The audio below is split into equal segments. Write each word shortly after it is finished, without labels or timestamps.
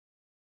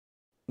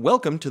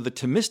Welcome to the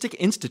Thomistic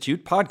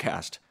Institute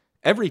podcast.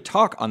 Every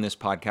talk on this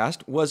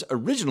podcast was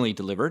originally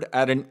delivered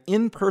at an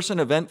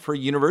in-person event for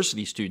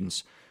university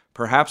students,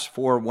 perhaps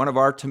for one of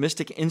our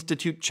Thomistic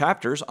Institute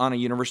chapters on a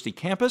university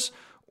campus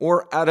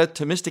or at a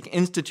Thomistic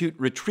Institute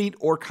retreat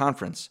or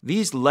conference.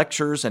 These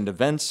lectures and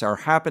events are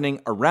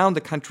happening around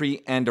the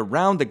country and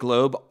around the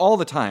globe all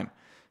the time.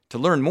 To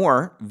learn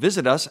more,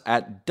 visit us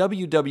at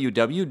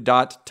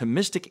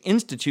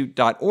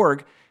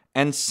www.thomisticinstitute.org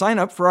and sign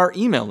up for our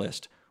email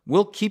list.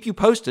 We'll keep you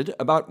posted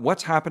about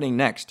what's happening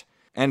next.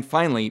 And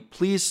finally,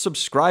 please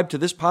subscribe to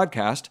this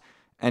podcast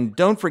and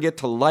don't forget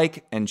to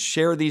like and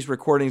share these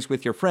recordings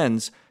with your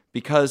friends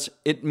because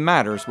it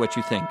matters what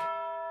you think.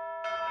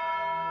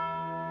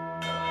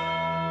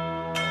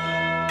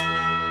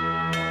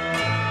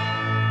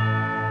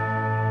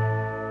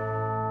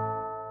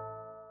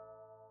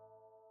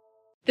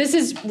 This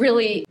is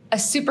really a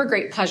super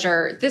great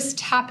pleasure. This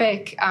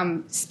topic,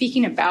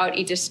 speaking about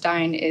Edith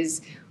Stein, is,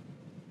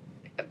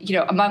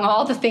 among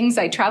all the things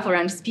I travel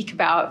around to speak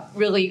about,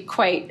 really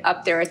quite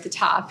up there at the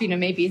top.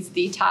 Maybe it's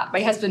the top.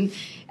 My husband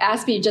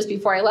asked me just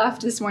before I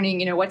left this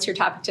morning, what's your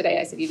topic today?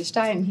 I said, Edith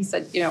Stein. And he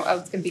said, oh,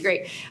 it's going to be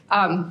great.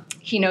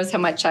 He knows how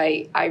much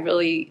I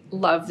really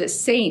love this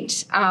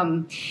saint.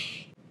 I'm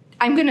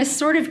going to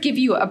sort of give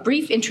you a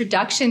brief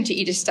introduction to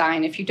Edith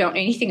Stein if you don't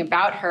know anything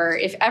about her.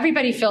 If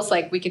everybody feels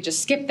like we could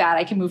just skip that,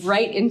 I can move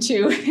right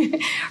into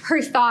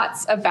her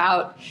thoughts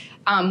about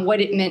what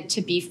it meant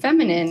to be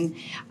feminine.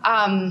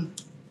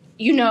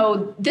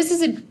 This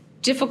is a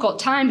difficult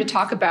time to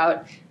talk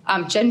about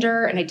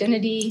gender and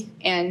identity.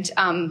 And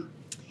kind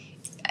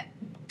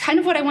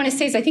of what I want to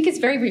say is I think it's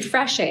very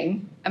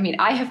refreshing.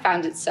 I have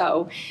found it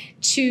so,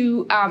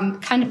 to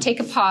kind of take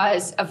a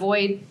pause,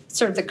 avoid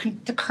sort of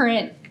the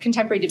current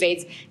contemporary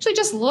debates, actually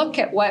just look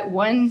at what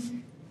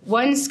one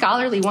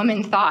scholarly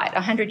woman thought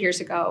 100 years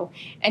ago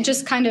and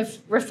just kind of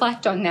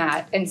reflect on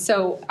that. And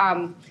so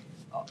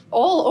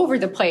all over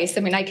the place,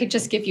 I could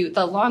just give you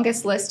the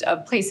longest list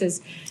of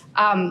places.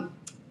 I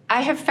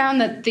have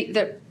found that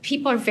the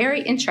people are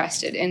very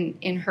interested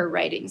in her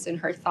writings and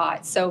her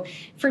thoughts. So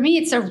for me,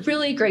 it's a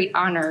really great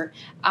honor.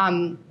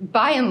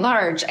 By and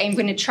large, I'm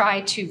going to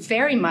try to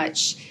very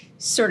much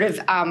sort of,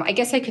 I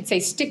guess I could say,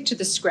 stick to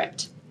the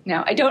script.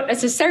 Now, I don't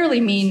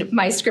necessarily mean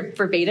my script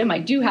verbatim. I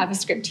do have a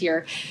script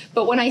here.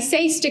 But when I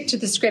say stick to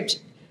the script,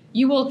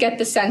 you will get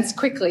the sense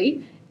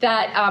quickly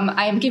that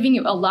I am giving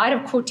you a lot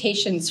of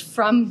quotations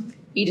from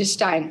Edith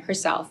Stein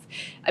herself.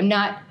 I'm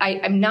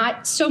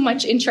not so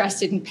much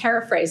interested in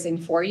paraphrasing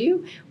for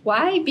you.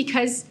 Why?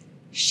 Because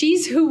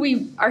she's who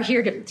we are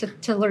here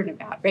to learn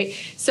about, right?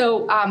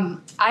 So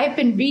I've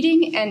been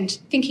reading and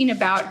thinking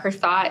about her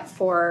thought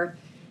for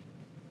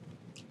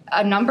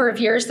a number of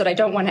years that I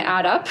don't want to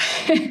add up.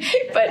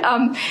 But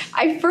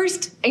I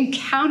first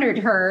encountered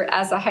her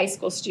as a high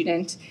school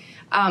student.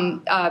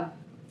 A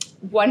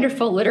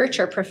wonderful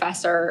literature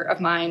professor of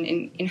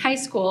mine in high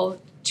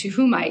school, to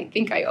whom I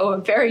think I owe a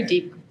very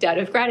deep debt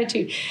of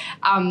gratitude,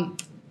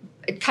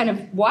 kind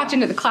of walked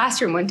into the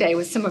classroom one day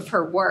with some of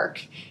her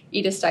work,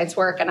 Edith Stein's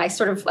work, and I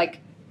sort of I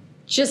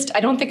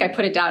don't think I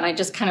put it down. I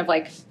just kind of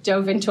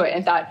dove into it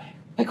and thought,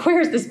 where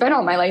has this been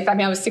all my life?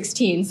 I was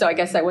 16, so I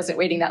guess I wasn't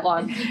waiting that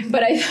long.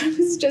 But I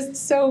was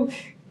just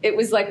it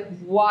was like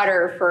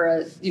water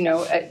for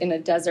in a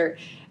desert.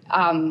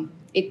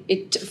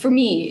 For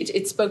me,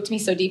 it spoke to me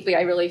so deeply.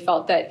 I really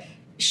felt that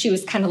she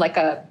was kind of like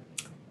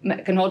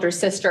an older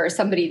sister or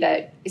somebody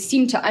that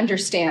seemed to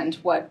understand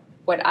what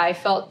I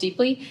felt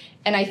deeply.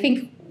 And I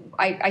think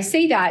I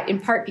say that in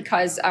part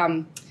because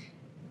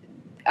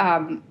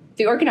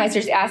the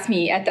organizers asked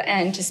me at the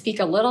end to speak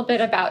a little bit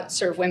about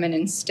sort of women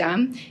in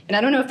STEM. And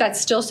I don't know if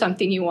that's still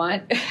something you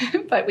want,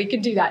 but we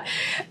can do that.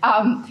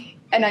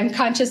 And I'm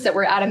conscious that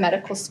we're at a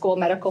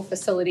medical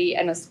facility,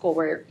 and a school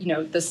where,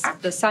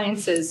 the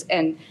sciences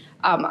and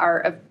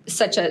are have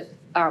such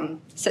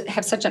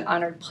an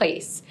honored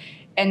place.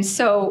 And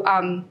so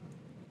I'll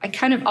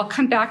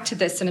come back to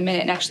this in a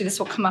minute, and actually this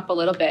will come up a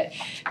little bit.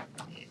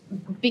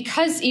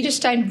 Because Edith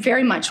Stein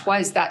very much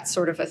was that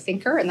sort of a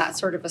thinker and that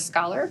sort of a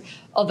scholar,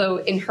 although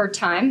in her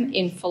time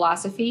in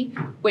philosophy,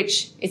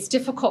 which it's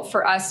difficult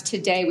for us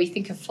today, we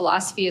think of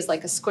philosophy as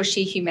like a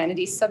squishy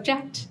humanities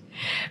subject.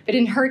 But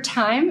in her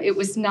time, it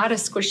was not a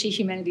squishy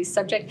humanities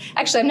subject.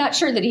 Actually, I'm not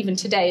sure that even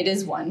today it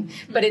is one,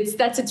 but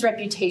that's its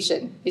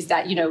reputation, is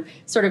that,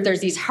 sort of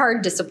there's these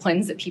hard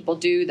disciplines that people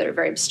do that are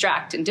very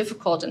abstract and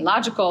difficult and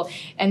logical,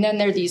 and then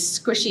there are these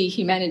squishy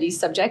humanities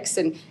subjects.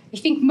 And I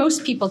think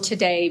most people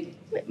today,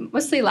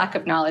 mostly lack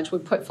of knowledge,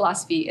 would put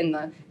philosophy in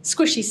the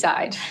squishy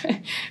side.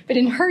 But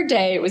in her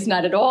day, it was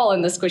not at all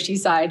in the squishy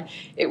side.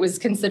 It was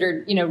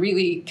considered,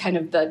 really kind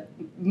of the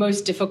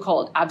most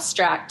difficult,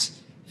 abstract,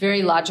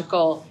 very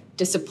logical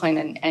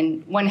discipline,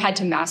 and one had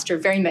to master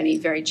very many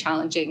very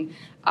challenging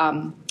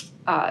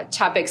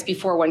topics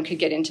before one could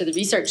get into the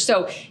research.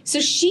 So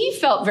she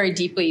felt very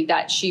deeply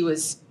that she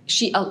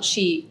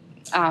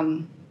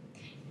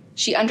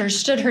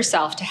understood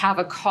herself to have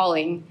a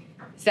calling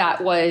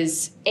that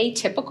was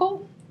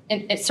atypical,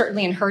 and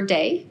certainly in her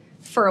day,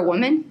 for a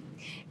woman,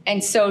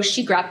 And so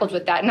she grappled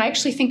with that. And I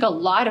actually think a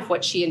lot of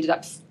what she ended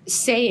up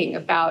saying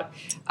about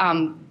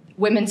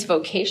women's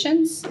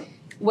vocations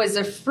was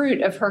a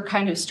fruit of her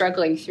kind of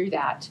struggling through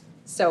that.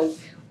 So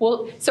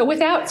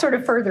without sort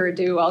of further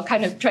ado, I'll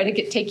kind of try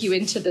to take you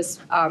into this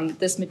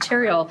this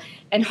material,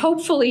 and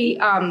hopefully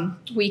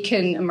we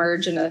can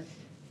emerge in a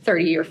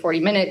 30 or 40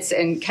 minutes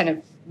and kind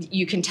of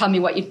you can tell me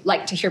what you'd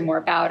like to hear more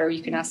about, or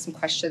you can ask some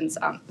questions.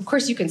 Of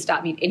course, you can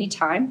stop me at any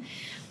time.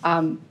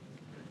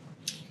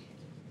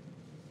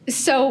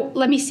 So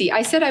let me see.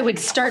 I said I would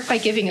start by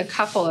giving a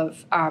couple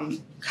of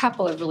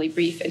really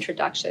brief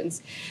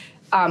introductions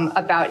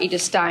about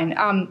Edith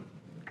Stein.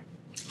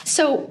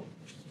 So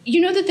you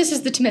know that this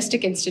is the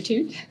Thomistic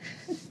Institute,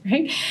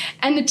 right?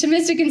 And the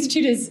Thomistic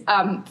Institute is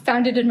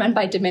founded and run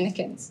by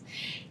Dominicans.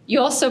 You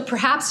also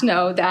perhaps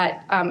know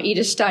that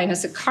Edith Stein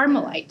is a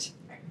Carmelite,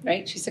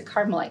 right? She's a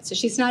Carmelite, so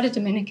she's not a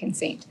Dominican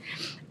saint.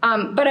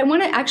 But I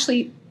want to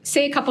actually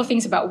say a couple of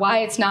things about why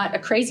it's not a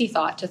crazy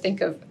thought to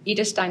think of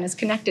Edith Stein as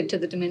connected to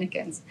the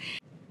Dominicans.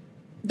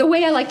 The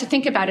way I like to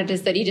think about it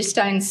is that Edith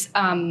Stein's,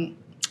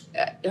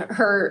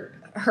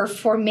 her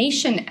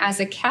formation as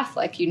a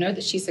Catholic, you know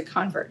that she's a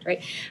convert,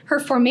 right? Her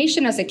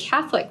formation as a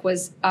Catholic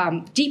was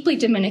deeply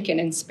Dominican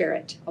in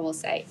spirit, I will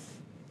say.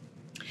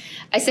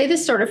 I say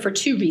this sort of for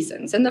two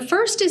reasons. And the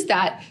first is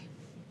that,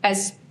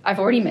 as I've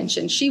already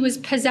mentioned, she was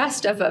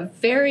possessed of a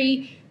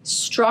very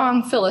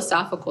strong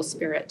philosophical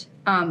spirit.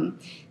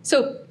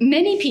 So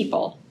many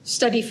people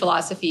study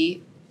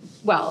philosophy.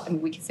 Well, I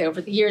mean, we could say over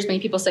the years,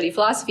 many people study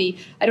philosophy.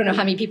 I don't know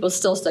how many people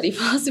still study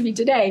philosophy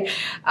today.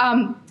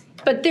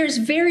 But there's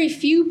very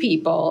few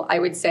people, I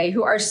would say,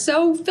 who are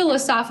so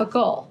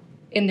philosophical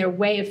in their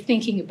way of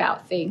thinking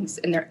about things,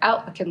 in their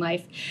outlook in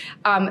life,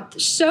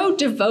 so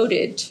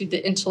devoted to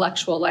the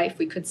intellectual life,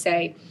 we could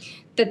say,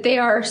 that they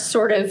are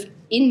sort of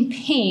in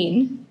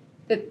pain,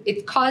 that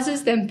it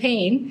causes them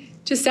pain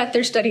to set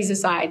their studies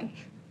aside.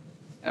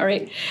 All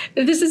right.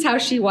 This is how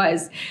she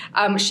was.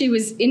 She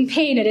was in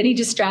pain at any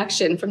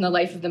distraction from the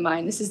life of the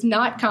mind. This is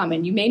not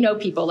common. You may know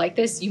people like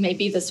this. You may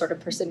be this sort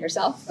of person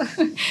yourself,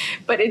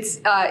 but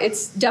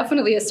it's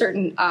definitely a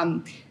certain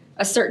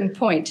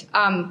point.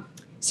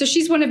 So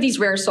she's one of these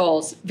rare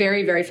souls,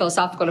 very, very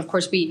philosophical. And of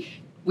course, we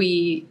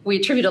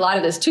attribute a lot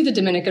of this to the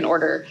Dominican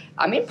order,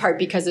 in part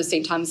because of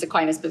St. Thomas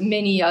Aquinas, but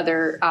many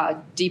other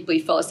deeply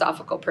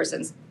philosophical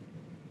persons.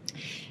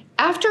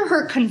 After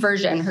her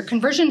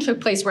conversion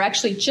took place. We're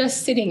actually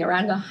just sitting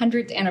around the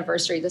 100th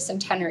anniversary, the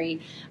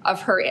centenary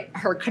of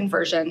her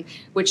conversion,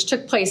 which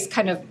took place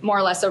kind of more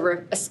or less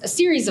over a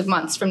series of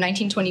months from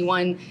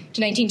 1921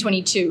 to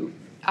 1922.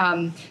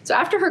 So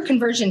after her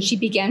conversion, she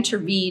began to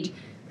read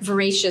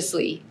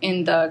voraciously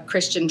in the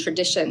Christian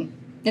tradition,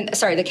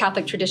 the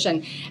Catholic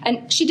tradition.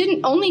 And she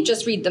didn't only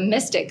just read the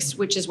mystics,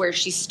 which is where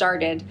she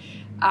started.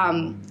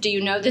 Do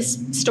you know this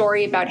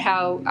story about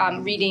how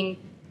reading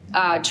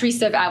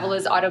Teresa of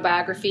Avila's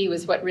autobiography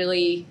was what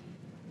really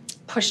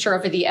pushed her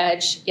over the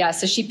edge? Yeah,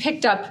 so she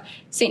picked up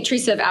St.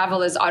 Teresa of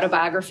Avila's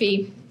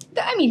autobiography.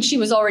 I mean, she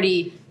was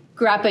already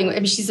grappling. I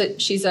mean, she's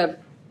a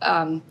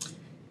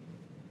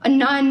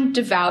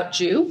non-devout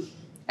Jew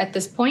at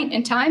this point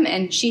in time,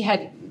 and she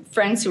had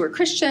friends who were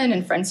Christian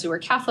and friends who were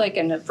Catholic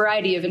and a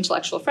variety of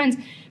intellectual friends.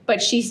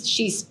 But she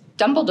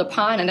stumbled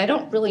upon, and I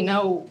don't really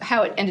know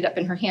how it ended up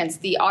in her hands,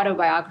 the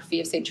autobiography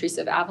of St.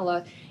 Teresa of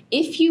Avila.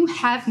 If you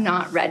have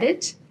not read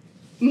it,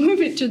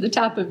 move it to the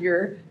top of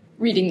your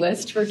reading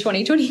list for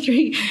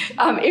 2023.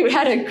 It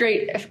had a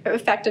great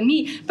effect on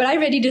me. But I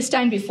read Edith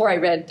Stein before I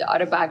read the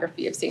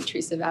autobiography of St.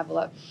 Teresa of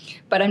Avila.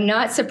 But I'm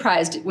not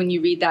surprised when you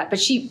read that.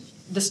 But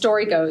the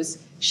story goes,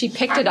 she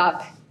picked it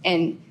up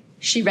and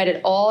she read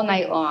it all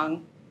night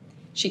long.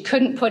 She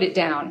couldn't put it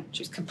down.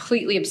 She was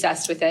completely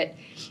obsessed with it.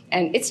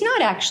 And it's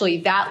not actually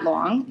that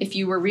long. If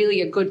you were really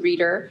a good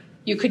reader,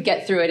 you could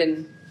get through it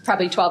in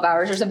probably 12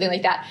 hours or something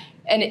like that.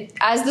 And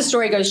as the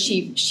story goes,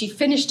 she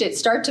finished it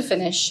start to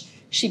finish.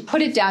 She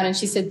put it down and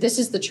she said, "This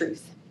is the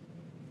truth."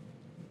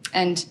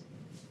 And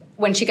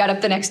when she got up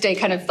the next day,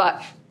 kind of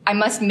thought, I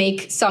must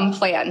make some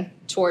plan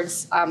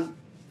towards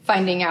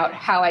finding out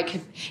how I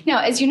could. Now,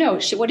 as you know,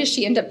 what does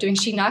she end up doing?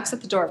 She knocks at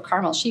the door of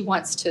Carmel. She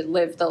wants to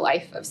live the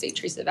life of St.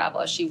 Teresa of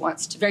Avila. She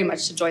wants to very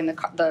much to join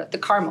the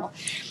Carmel.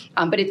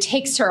 But it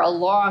takes her a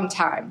long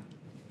time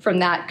from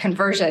that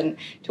conversion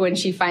to when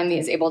she finally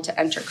is able to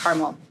enter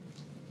Carmel.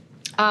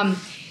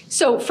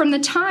 So from the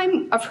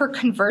time of her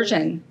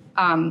conversion,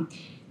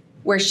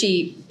 where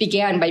she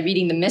began by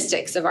reading the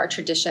mystics of our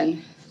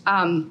tradition,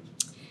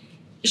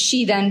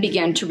 she then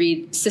began to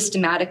read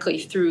systematically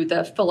through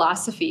the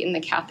philosophy in the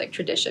Catholic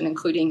tradition,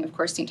 including, of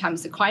course, St.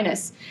 Thomas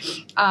Aquinas.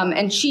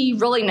 And she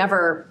really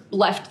never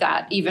left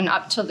that, even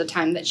up till the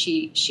time that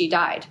she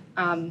died.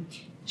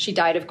 She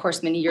died, of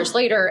course, many years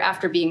later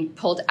after being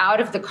pulled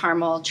out of the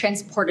Carmel,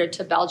 transported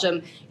to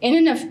Belgium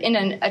in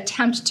an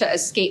attempt to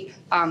escape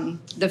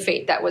the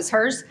fate that was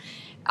hers.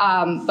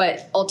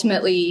 But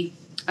ultimately,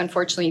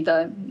 unfortunately,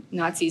 the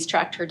Nazis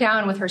tracked her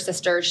down with her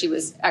sister. She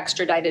was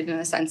extradited, in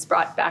a sense,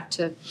 brought back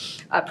to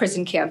a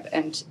prison camp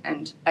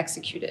and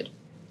executed.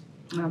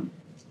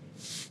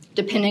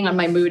 depending on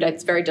my mood,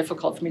 it's very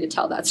difficult for me to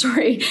tell that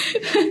story.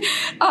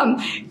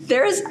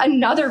 There's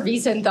another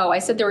reason, though. I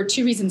said there were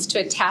two reasons to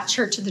attach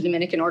her to the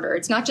Dominican order.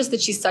 It's not just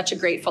that she's such a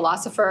great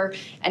philosopher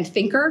and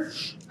thinker,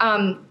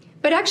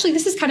 but actually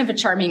this is kind of a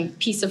charming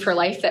piece of her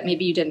life that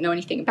maybe you didn't know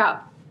anything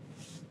about.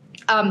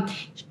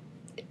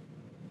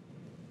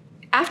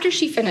 After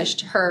she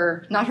finished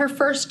not her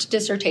first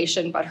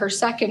dissertation, but her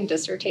second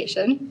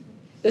dissertation,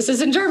 this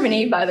is in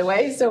Germany, by the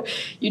way, so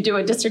you do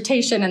a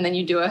dissertation and then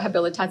you do a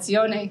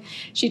habilitazione.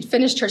 She'd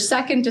finished her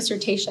second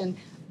dissertation,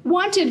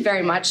 wanted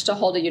very much to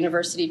hold a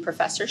university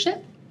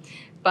professorship,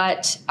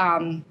 but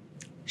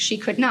she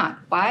could not.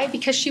 Why?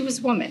 Because she was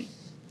a woman.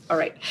 All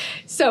right.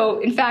 So,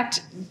 in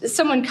fact,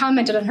 someone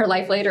commented on her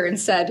life later and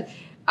said,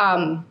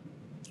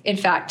 in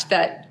fact,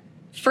 that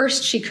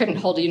first she couldn't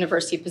hold a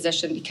university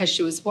position because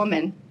she was a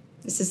woman.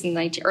 This is in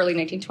the early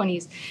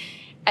 1920s.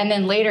 And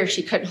then later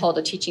she couldn't hold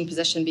a teaching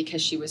position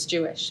because she was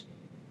Jewish.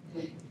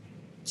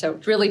 So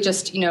really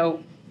just,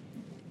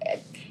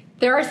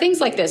 there are things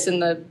like this in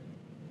the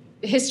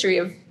history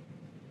of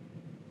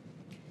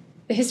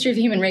the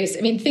human race.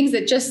 I mean, things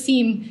that just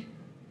seem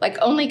like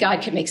only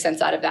God can make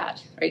sense out of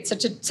that, right?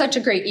 Such a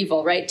great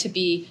evil, right?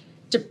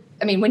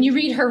 When you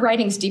read her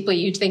writings deeply,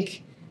 you'd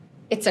think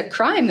it's a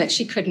crime that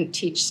she couldn't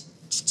teach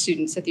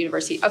students at the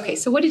university. Okay,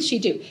 so what did she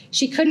do?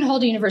 She couldn't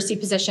hold a university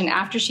position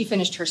after she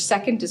finished her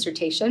second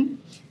dissertation.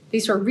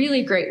 These were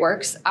really great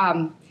works.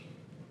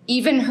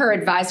 Even her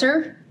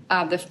advisor,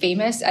 the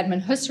famous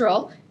Edmund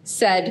Husserl,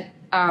 said,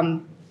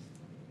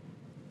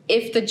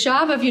 if the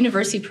job of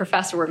university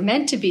professor were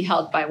meant to be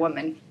held by a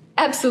woman,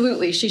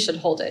 absolutely she should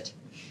hold it.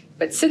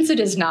 But since it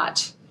is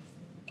not,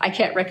 I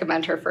can't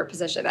recommend her for a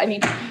position. I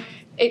mean,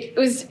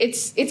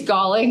 it's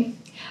galling.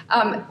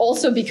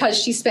 Also because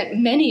she spent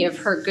many of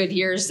her good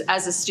years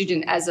as a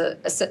student,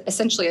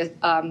 essentially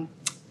a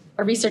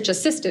research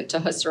assistant to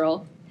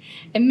Husserl.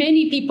 And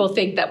many people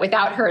think that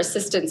without her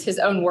assistance, his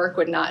own work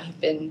would not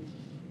have been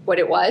what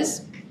it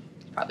was.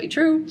 Probably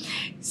true.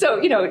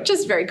 So,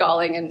 just very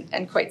galling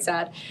and quite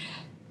sad.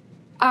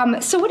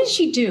 So what did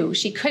she do?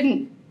 She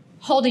couldn't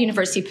hold a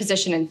university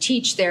position and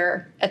teach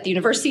there at the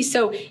university.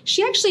 So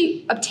she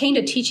actually obtained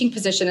a teaching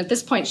position. At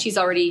this point, she's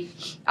already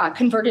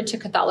converted to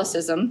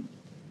Catholicism,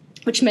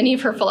 which many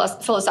of her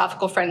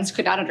philosophical friends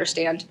could not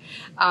understand.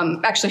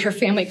 Actually, her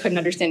family couldn't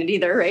understand it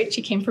either, right?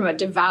 She came from a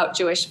devout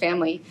Jewish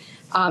family.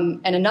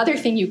 And another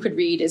thing you could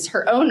read is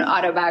her own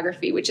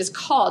autobiography, which is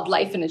called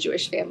Life in a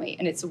Jewish Family,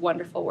 and it's a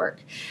wonderful work.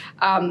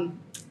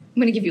 I'm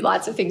going to give you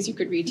lots of things you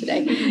could read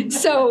today.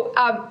 So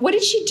what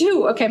did she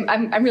do? Okay,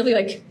 I'm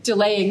really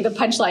delaying the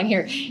punchline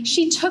here.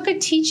 She took a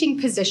teaching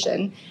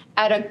position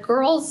at a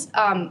girls'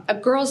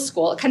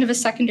 school, kind of a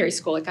secondary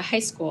school, like a high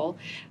school.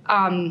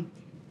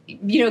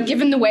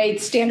 Given the way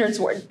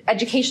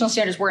educational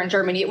standards were in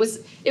Germany,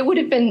 it would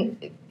have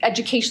been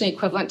educationally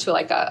equivalent to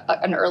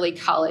an early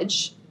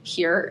college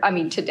here. I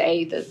mean,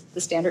 today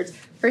the standards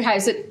very high.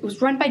 It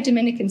was run by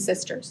Dominican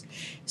sisters.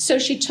 So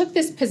she took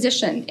this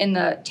position in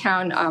the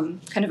town,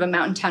 kind of a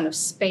mountain town of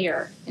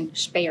Speyer in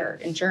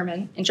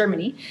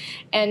Germany,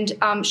 and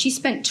she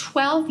spent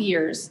 12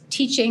 years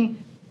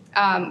teaching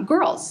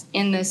girls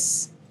in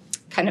this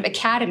kind of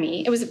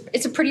academy.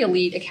 It's a pretty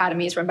elite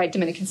academy. It's run by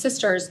Dominican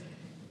sisters.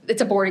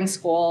 It's a boarding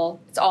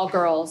school. It's all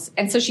girls.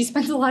 And so she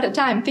spends a lot of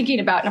time thinking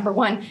about, number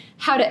one,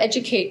 how to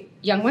educate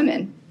young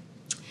women.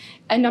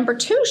 And number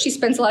two, she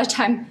spends a lot of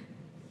time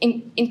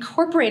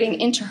incorporating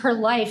into her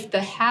life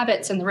the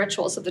habits and the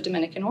rituals of the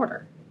Dominican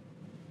order.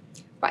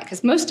 Why?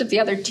 Because most of the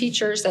other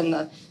teachers and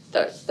the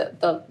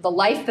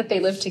life that they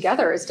live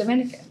together is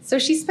Dominican. So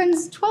she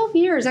spends 12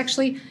 years,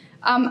 actually.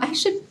 I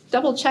should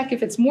double check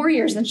if it's more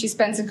years than she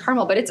spends in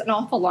Carmel, but it's an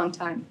awful long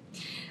time.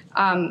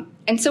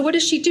 And so what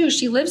does she do?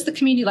 She lives the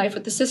community life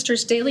with the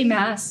sisters, daily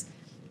mass,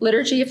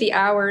 liturgy of the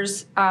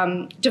hours,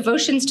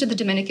 devotions to the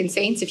Dominican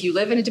saints. If you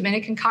live in a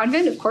Dominican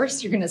convent, of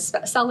course, you're going to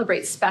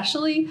celebrate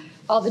specially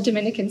all the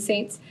Dominican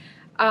saints.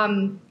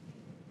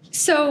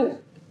 So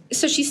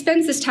she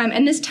spends this time,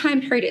 and this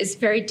time period is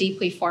very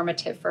deeply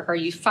formative for her.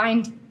 You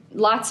find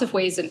lots of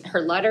ways in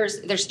her letters.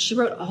 She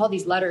wrote all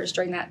these letters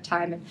during that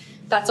time, and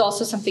that's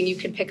also something you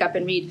can pick up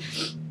and read.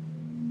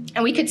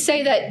 And we could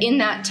say that in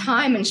that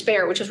time in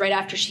Speyer, which was right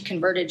after she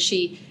converted,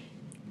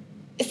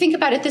 think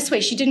about it this way,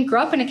 she didn't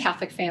grow up in a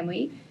Catholic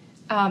family.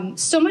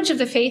 So much of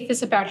the faith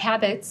is about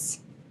habits.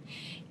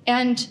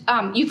 And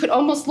you could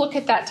almost look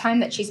at that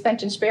time that she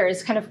spent in Speyer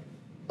as kind of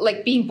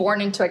like being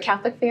born into a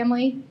Catholic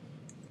family,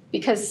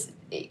 because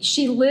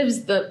she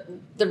lives the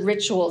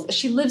rituals.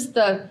 She lives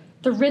the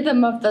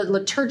rhythm of the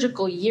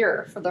liturgical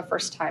year for the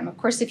first time. Of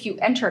course, if you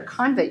enter a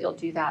convent, you'll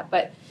do that.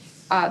 But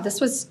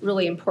this was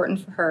really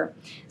important for her.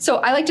 So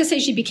I like to say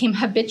she became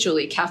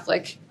habitually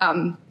Catholic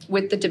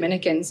with the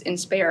Dominicans in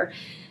Speyer.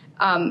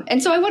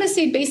 And so I want to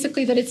say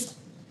basically that it's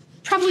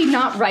probably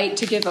not right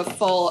to give a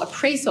full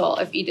appraisal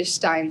of Edith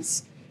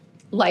Stein's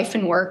life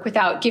and work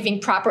without giving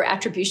proper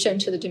attribution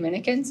to the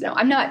Dominicans. No,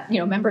 I'm not,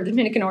 a member of the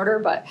Dominican order,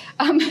 but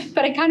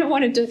I kind of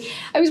wanted to.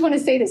 I always want to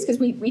say this because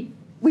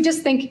we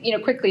just think,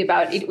 quickly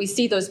about it. We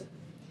see those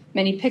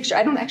many pictures.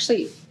 I don't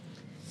actually.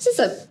 This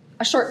is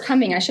a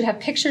shortcoming. I should have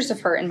pictures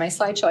of her in my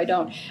slideshow. I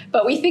don't.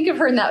 But we think of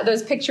her in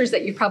those pictures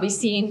that you've probably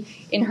seen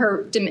in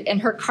her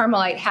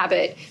Carmelite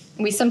habit.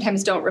 We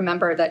sometimes don't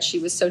remember that she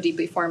was so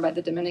deeply formed by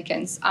the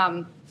Dominicans.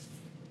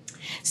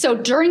 So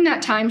during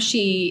that time,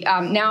 she,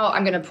 now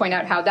I'm going to point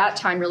out how that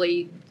time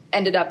really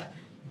ended up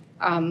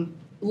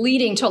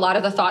leading to a lot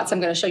of the thoughts I'm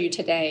going to show you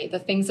today, the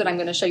things that I'm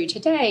going to show you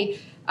today.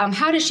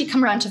 How does she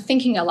come around to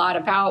thinking a lot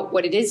about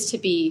what it is to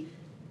be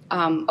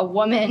a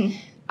woman?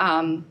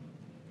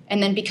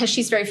 And then because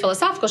she's very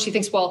philosophical, she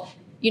thinks, well,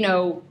 you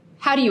know,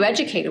 how do you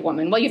educate a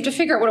woman? Well, you have to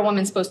figure out what a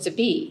woman's supposed to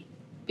be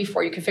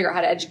before you can figure out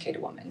how to educate a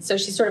woman. So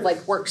she sort of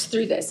like works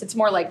through this. It's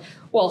more like,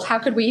 well, how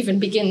could we even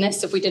begin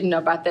this if we didn't know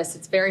about this?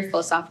 It's very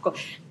philosophical.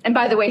 And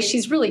by the way,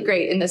 she's really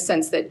great in the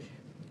sense that,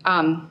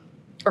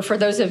 or for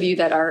those of you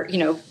that are, you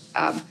know,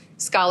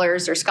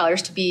 scholars or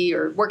scholars to be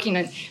or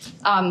working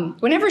on,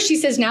 whenever she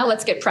says, now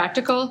let's get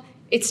practical,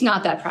 it's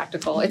not that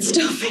practical. It's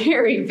still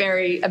very,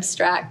 very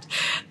abstract.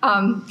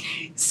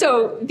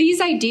 So these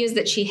ideas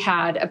that she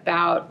had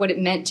about what it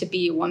meant to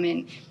be a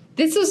woman,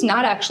 this was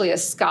not actually a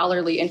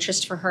scholarly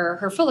interest for her.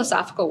 Her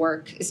philosophical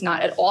work is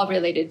not at all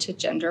related to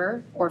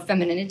gender or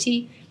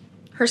femininity.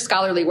 Her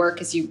scholarly work,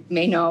 as you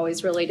may know,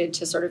 is related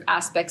to sort of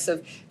aspects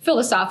of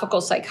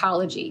philosophical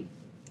psychology.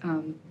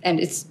 And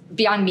it's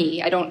beyond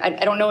me. I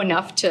don't know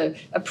enough to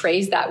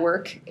appraise that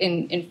work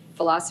in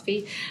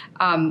philosophy.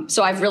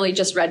 So I've really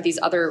just read these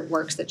other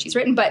works that she's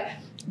written. But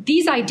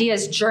these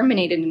ideas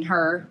germinated in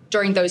her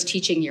during those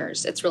teaching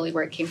years. It's really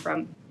where it came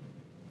from.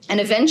 And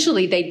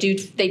eventually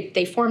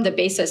they formed the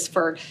basis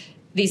for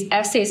these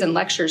essays and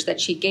lectures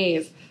that she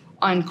gave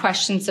on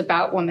questions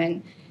about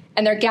women.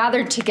 And they're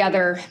gathered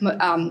together.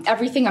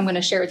 Everything I'm going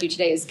to share with you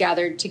today is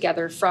gathered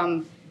together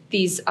from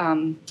these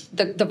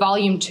the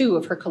volume 2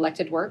 of her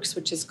collected works,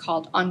 which is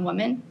called On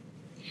Woman.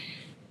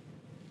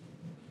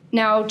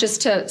 Now,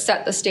 just to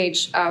set the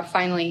stage,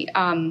 finally,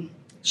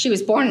 she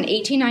was born in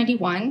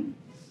 1891.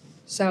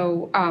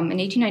 So in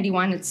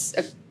 1891,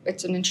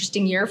 it's an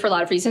interesting year for a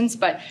lot of reasons,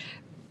 but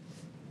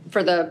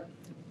for the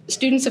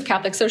students of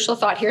Catholic social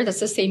thought here, that's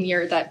the same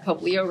year that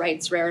Pope Leo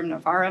writes Rerum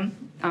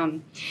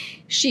Novarum.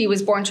 She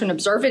was born to an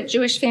observant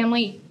Jewish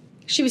family.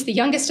 She was the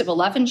youngest of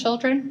 11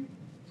 children.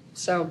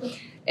 So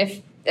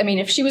if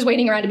she was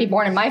waiting around to be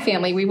born in my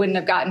family, we wouldn't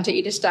have gotten to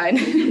Edelstein.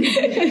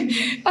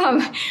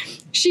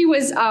 She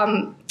was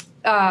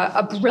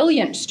a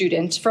brilliant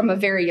student from a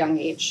very young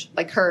age.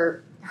 Like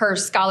her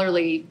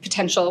scholarly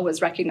potential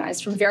was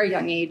recognized from a very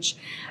young age.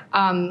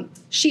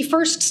 She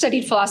first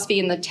studied philosophy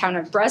in the town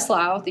of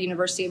Breslau, the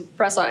University of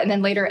Breslau, and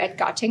then later at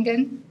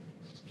Göttingen.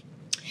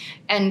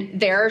 And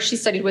there she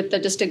studied with the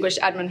distinguished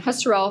Edmund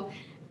Husserl.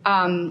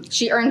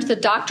 She earned the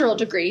doctoral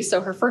degree,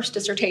 so her first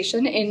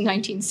dissertation, in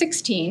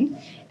 1916,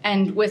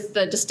 and with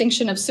the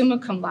distinction of summa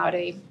cum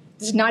laude.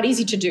 This is not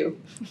easy to do.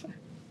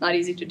 Not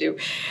easy to do.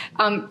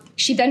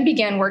 She then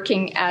began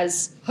working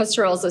as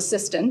Husserl's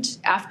assistant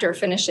after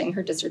finishing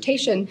her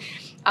dissertation,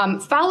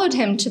 followed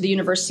him to the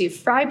University of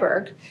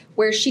Freiburg,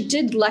 where she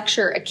did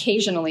lecture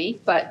occasionally,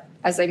 but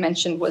as I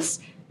mentioned, was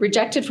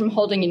rejected from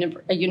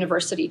holding a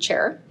university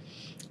chair.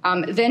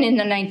 Then in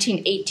the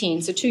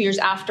 1918, so 2 years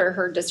after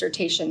her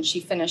dissertation,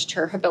 she finished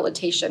her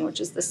habilitation, which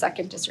is the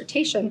second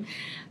dissertation.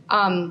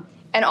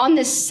 And on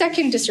this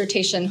second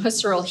dissertation,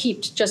 Husserl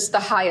heaped just the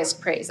highest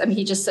praise. I mean,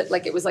 he just said,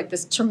 like, it was like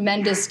this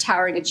tremendous,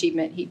 towering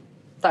achievement. He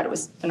thought it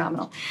was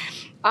phenomenal.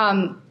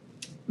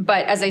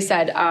 But as I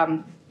said,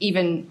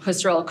 even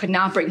Husserl could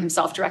not bring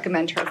himself to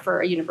recommend her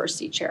for a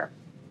university chair.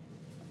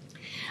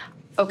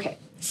 Okay,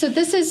 so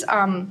this is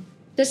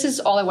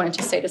all I wanted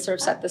to say to sort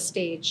of set the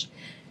stage.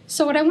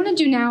 So what I want to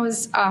do now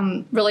is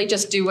really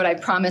just do what I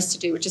promised to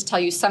do, which is tell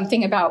you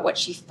something about what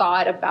she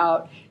thought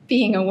about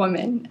being a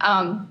woman,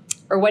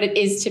 or what it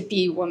is to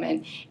be a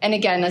woman. And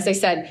again, as I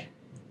said,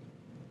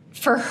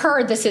 for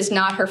her, this is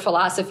not her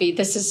philosophy.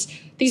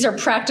 These are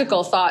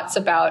practical thoughts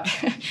about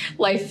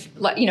life,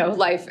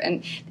 life.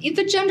 And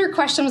the gender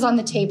question was on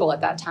the table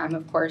at that time,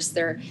 of course.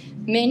 There are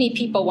many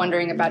people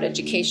wondering about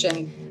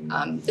education.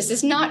 This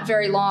is not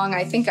very long.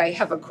 I think I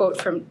have a quote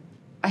from,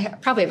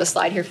 probably have a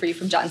slide here for you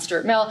from John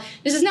Stuart Mill.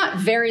 This is not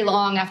very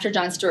long after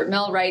John Stuart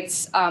Mill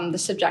writes The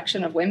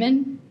Subjection of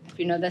Women, if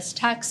you know this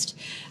text.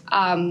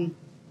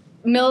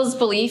 Mill's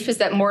belief is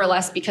that more or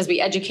less because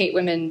we educate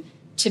women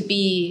to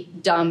be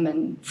dumb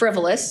and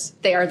frivolous,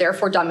 they are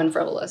therefore dumb and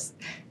frivolous.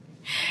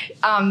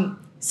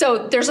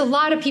 So there's a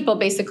lot of people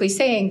basically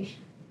saying,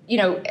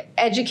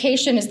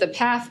 education is the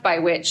path by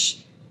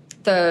which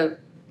the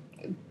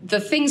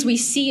things we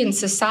see in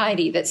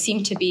society that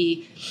seem to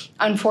be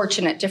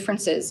unfortunate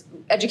differences,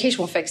 education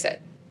will fix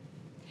it.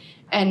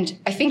 And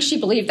I think she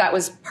believed that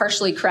was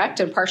partially correct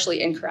and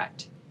partially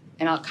incorrect.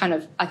 And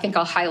I think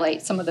I'll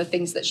highlight some of the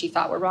things that she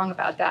thought were wrong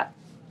about that.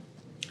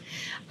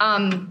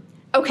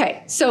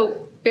 Okay,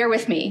 so bear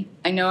with me.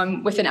 I know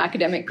I'm with an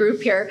academic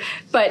group here,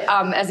 but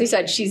as I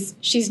said,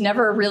 she's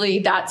never really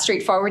that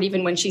straightforward,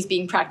 even when she's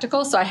being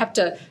practical. So I have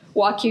to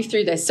walk you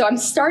through this. So I'm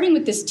starting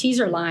with this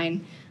teaser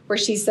line where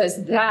she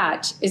says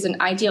that is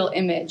an ideal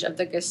image of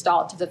the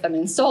gestalt of the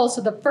feminine soul.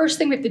 So the first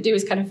thing we have to do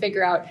is kind of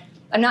figure out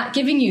I'm not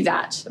giving you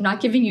that. I'm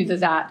not giving you the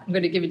that. I'm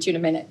going to give it to you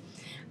in a minute.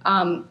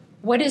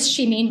 What does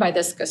she mean by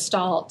this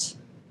Gestalt?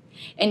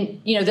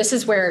 And, this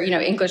is where,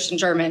 English and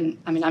German,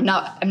 I mean, I'm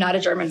not a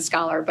German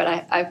scholar, but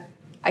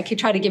I could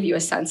try to give you a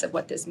sense of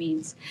what this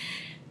means.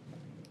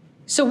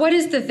 So what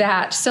is the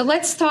that? So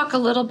let's talk a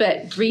little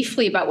bit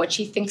briefly about what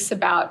she thinks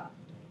about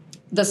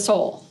the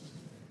soul,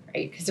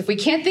 right? Because if we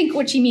can't think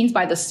what she means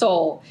by the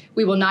soul,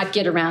 we will not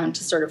get around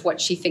to sort of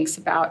what she thinks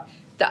about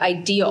the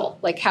ideal.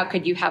 Like, how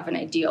could you have an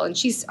ideal? And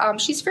she's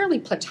fairly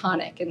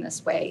Platonic in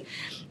this way.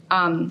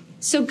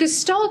 So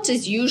Gestalt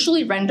is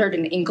usually rendered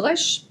in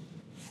English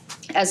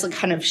as a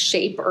kind of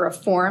shape or a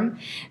form,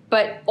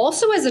 but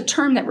also as a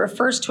term that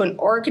refers to an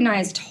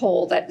organized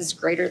whole that is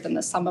greater than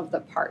the sum of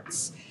the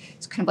parts.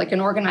 It's kind of like an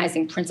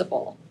organizing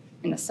principle,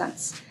 in a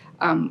sense.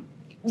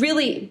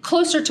 Really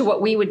closer to what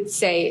we would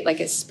say like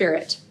a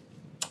spirit.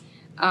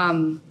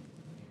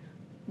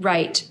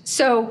 Right.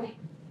 So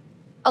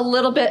a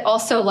little bit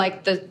also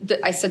like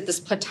I said,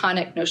 this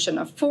Platonic notion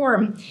of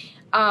form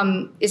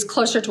is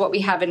closer to what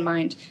we have in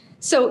mind.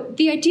 So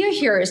the idea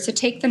here is to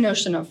take the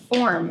notion of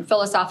form,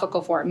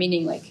 philosophical form,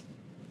 meaning like,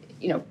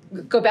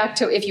 go back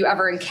to if you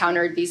ever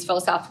encountered these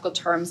philosophical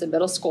terms in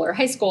middle school or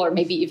high school or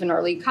maybe even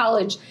early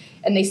college,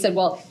 and they said,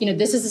 well,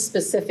 this is a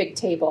specific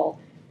table,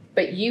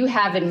 but you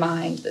have in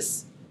mind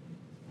this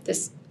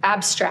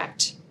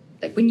abstract,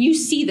 like when you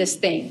see this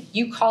thing,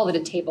 you call it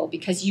a table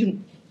because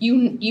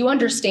you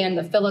understand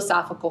the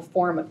philosophical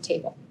form of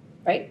table,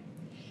 right?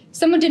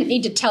 Someone didn't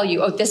need to tell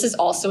you, oh, this is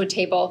also a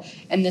table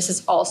and this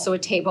is also a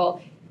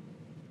table.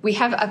 We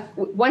have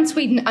once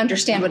we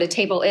understand what a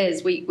table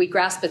is, we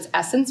grasp its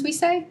essence, we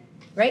say,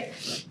 right?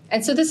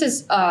 And so this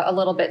is a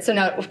little bit. So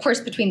now, of course,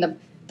 between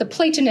the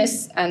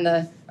Platonists and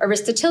the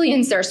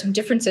Aristotelians, there are some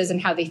differences in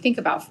how they think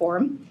about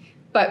form.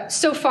 But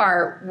so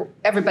far,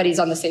 everybody's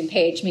on the same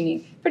page,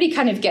 meaning everybody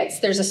kind of gets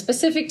there's a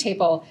specific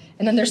table,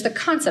 and then there's the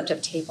concept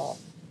of table.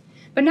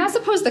 But now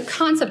suppose the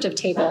concept of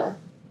table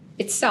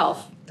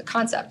itself, the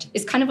concept,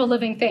 is kind of a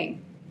living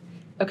thing.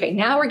 Okay,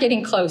 now we're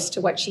getting close to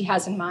what she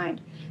has in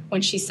mind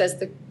when she says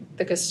the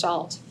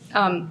Gestalt.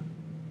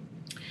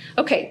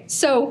 Okay,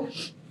 so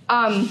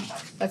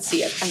let's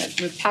see, I kind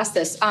of moved past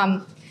this.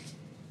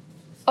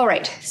 All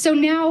right, so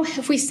now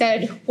if we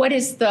said,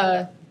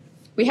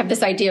 we have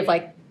this idea of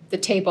like the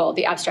table,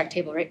 the abstract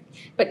table, right?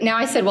 But now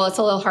I said, well, it's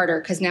a little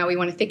harder because now we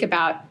want to think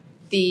about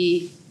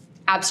the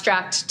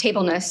abstract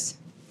tableness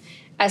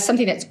as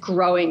something that's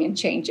growing and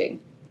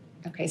changing.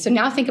 Okay, so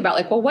now think about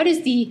like, well, what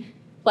is the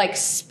like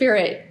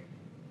spirit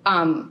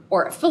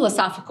or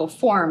philosophical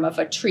form of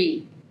a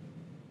tree?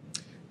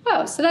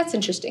 Oh, so that's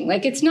interesting.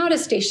 Like, it's not a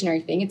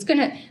stationary thing. It's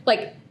gonna,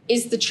 like,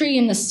 is the tree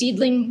in the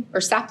seedling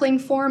or sapling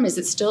form? Is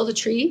it still the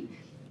tree?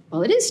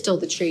 Well, it is still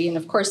the tree. And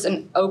of course,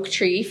 an oak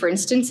tree, for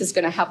instance, is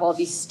gonna have all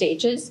these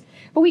stages.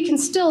 But we can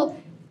still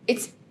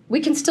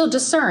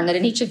discern that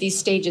in each of these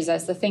stages,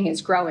 as the thing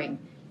is growing,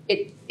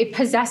 it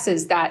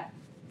possesses that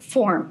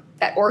form,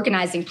 that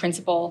organizing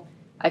principle.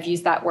 I've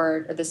used that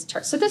word or this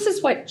term. So this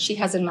is what she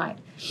has in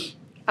mind.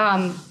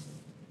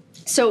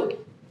 So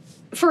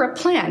for a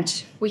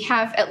plant, we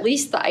have at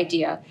least the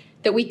idea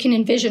that we can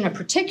envision a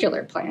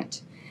particular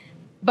plant,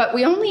 but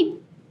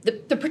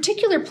the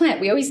particular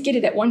plant, we always get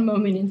it at one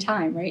moment in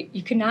time, right?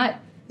 You cannot,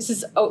 this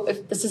is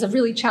a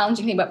really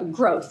challenging thing about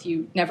growth.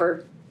 You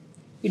never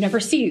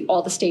see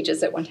all the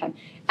stages at one time.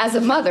 As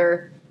a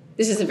mother,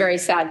 this is a very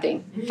sad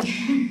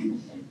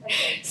thing.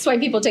 That's why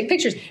people take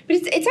pictures. But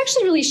it's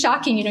actually really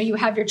shocking. You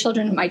have your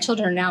children, my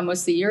children are now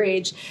mostly your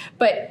age,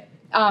 but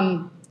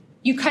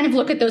you kind of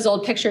look at those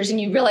old pictures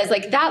and you realize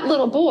like that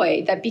little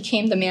boy that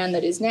became the man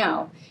that is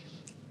now,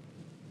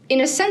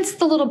 in a sense,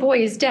 the little boy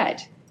is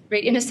dead,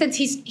 right? In a sense,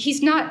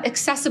 he's not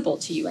accessible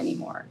to you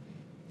anymore.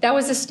 That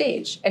was a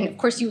stage. And of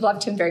course, you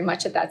loved him very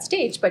much at that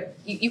stage, but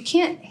you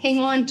can't hang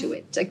on to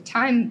it. Like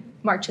time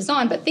marches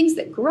on, but things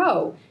that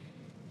grow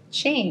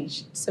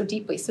change so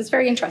deeply. So it's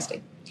very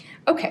interesting.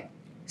 Okay,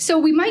 so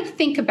we might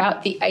think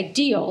about the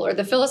ideal or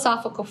the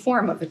philosophical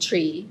form of a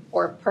tree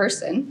or a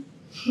person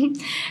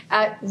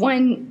at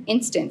one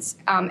instance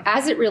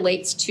as it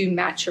relates to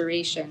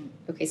maturation.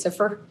 Okay, so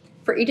for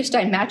Edith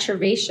Stein,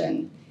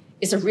 maturation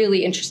is a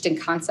really interesting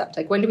concept.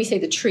 Like, when do we say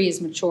the tree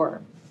is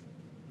mature?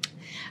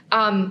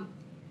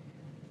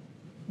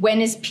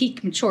 When is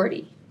peak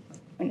maturity?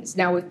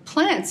 Now with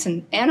plants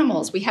and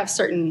animals, we have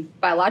certain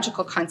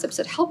biological concepts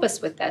that help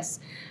us with this.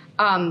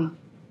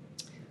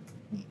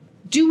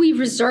 Do we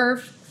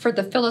reserve for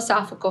the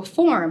philosophical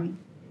form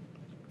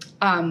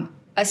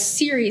a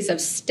series of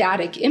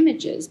static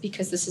images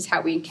because this is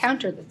how we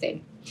encounter the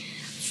thing?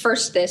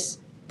 First this,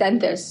 then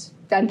this,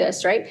 then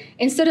this, right?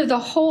 Instead of the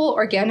whole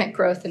organic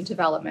growth and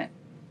development.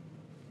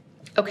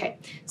 Okay,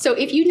 so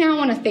if you now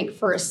want to think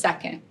for a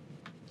second,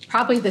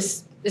 probably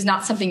this is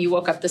not something you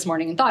woke up this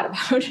morning and thought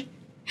about.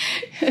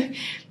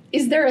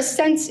 Is there a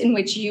sense in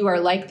which you are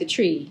like the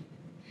tree,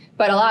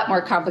 but a lot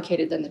more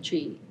complicated than the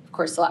tree? Of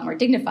course, a lot more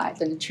dignified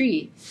than the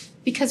tree.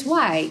 Because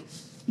why?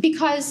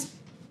 Because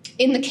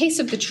in the case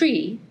of the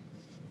tree,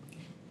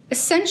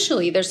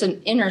 essentially there's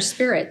an inner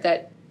spirit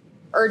that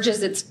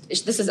urges its,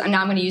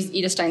 now I'm going to use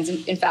Edith Stein's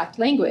in fact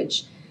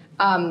language.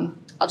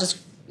 I'll just,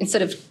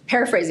 instead of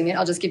paraphrasing it,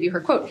 I'll just give you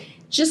her quote.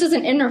 Just as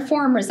an inner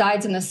form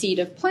resides in the seed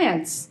of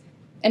plants,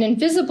 an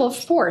invisible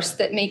force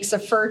that makes a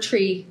fir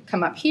tree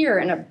come up here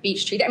and a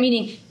beech tree,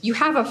 meaning you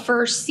have a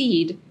fir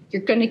seed,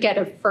 you're going to get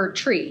a fir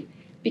tree.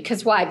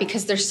 Because why?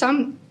 Because there's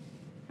some,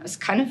 it's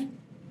kind of,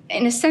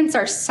 in a sense,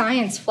 our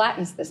science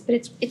flattens this, but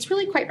it's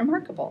really quite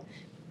remarkable.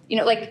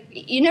 Like,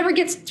 you never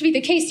get to be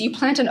the case. You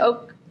plant an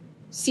oak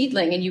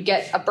seedling and you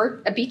get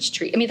a beech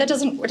tree. It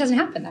doesn't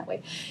happen that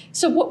way.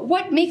 So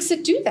what makes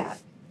it do that?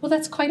 Well,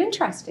 that's quite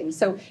interesting.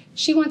 So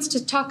she wants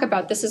to talk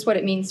about this is what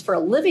it means for a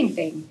living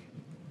thing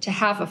to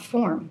have a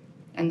form.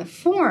 And the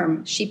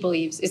form, she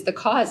believes, is the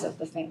cause of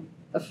the thing,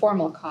 the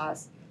formal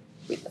cause.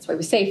 That's why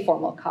we say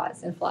formal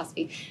cause in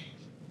philosophy.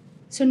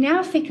 So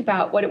now think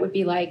about what it would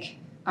be like.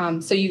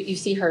 So you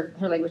see her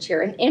language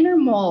here. An inner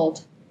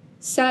mold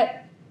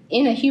set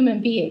in a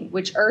human being,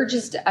 which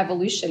urges to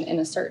evolution in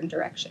a certain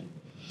direction.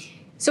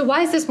 So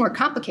why is this more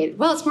complicated?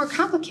 Well, it's more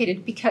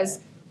complicated because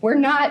we're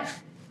not,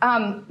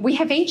 we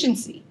have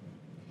agency.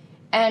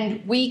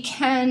 And we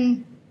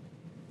can,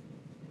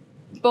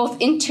 both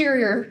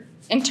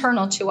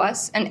internal to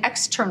us, and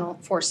external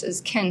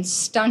forces can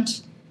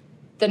stunt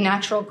the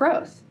natural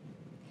growth.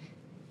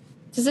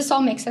 Does this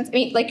all make sense?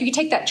 Like you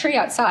take that tree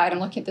outside. I'm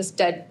looking at this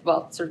dead,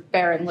 sort of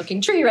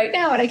barren-looking tree right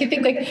now, and I can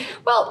think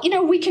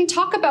we can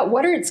talk about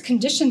what are its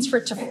conditions for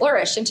it to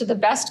flourish into the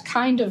best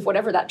kind of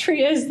whatever that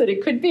tree is that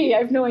it could be. I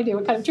have no idea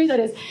what kind of tree that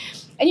is.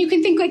 And you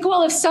can think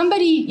if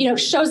somebody,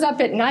 shows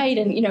up at night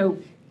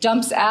and,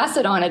 dumps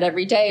acid on it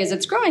every day as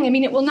it's growing,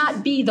 it will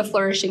not be the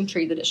flourishing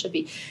tree that it should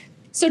be.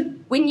 So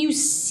when you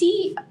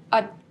see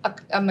a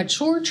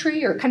mature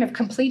tree or kind of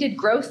completed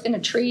growth in a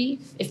tree,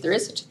 if there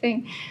is such a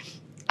thing,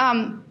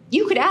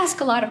 you could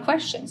ask a lot of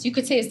questions. You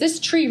could say, has this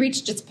tree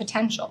reached its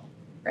potential,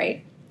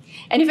 right?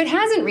 And if it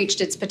hasn't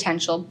reached its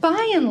potential,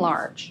 by and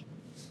large,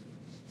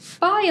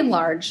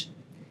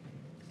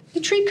 the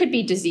tree could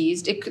be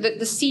diseased.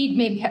 The seed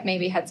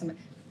maybe had some,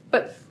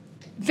 but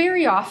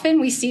very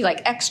often we see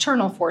like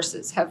external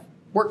forces have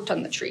worked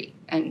on the tree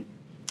and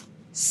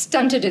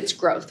stunted its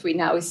growth. We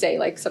say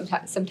like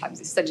sometimes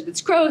it stunted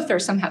its growth or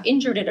somehow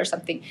injured it or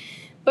something.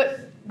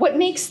 But what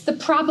makes the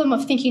problem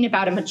of thinking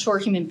about a mature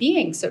human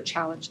being so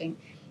challenging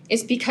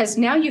is because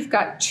now you've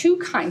got two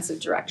kinds of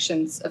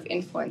directions of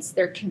influence.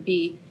 There can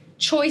be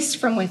choice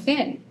from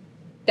within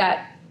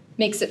that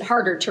makes it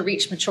harder to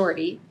reach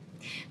maturity,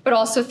 but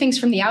also things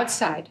from the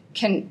outside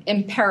can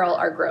imperil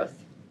our growth,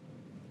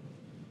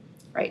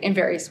 right, in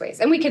various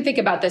ways. And we can think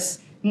about this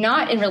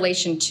not in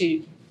relation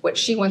to what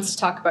she wants to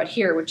talk about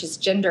here, which is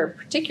gender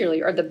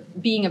particularly, or the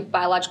being of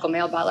biological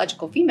male,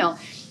 biological female.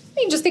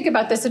 You can just think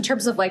about this in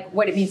terms of like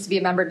what it means to be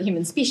a member of the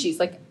human species.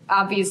 Like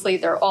obviously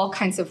there are all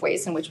kinds of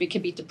ways in which we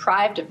could be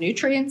deprived of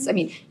nutrients.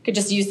 You could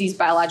just use these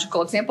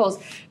biological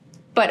examples,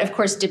 but of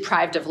course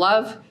deprived of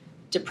love,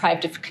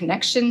 deprived of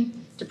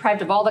connection,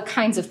 deprived of all the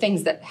kinds of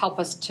things that help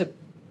us to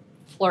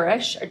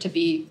flourish or to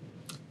be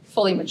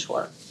fully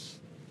mature.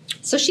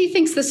 So she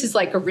thinks this is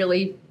like a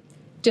really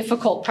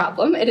difficult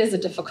problem. It is a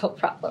difficult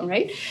problem,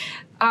 right?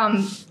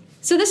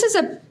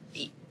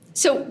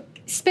 So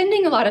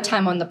spending a lot of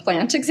time on the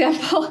plant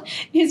example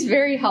is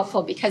very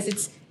helpful because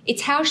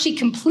it's how she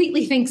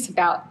completely thinks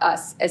about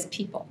us as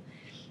people.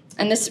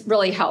 And this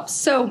really helps.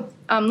 So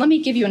let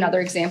me give you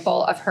another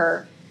example of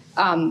her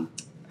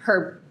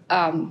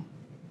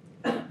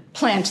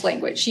plant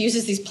language. She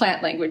uses these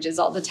plant languages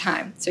all the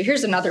time. So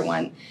here's another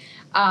one.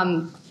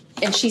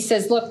 And she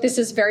says, look, this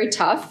is very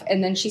tough.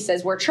 And then she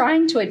says, we're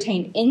trying to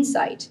attain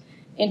insight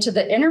into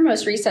the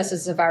innermost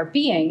recesses of our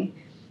being.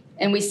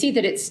 And we see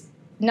that it's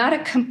not a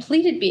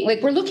completed being.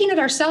 Like we're looking at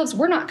ourselves,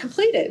 we're not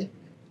completed.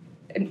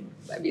 And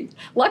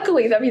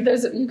luckily,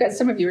 those of you guys,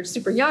 some of you are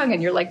super young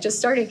and you're like just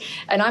starting.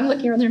 And I'm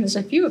looking around there and there's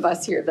a few of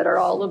us here that are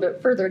all a little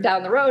bit further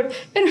down the road.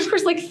 And of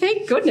course, like,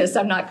 thank goodness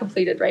I'm not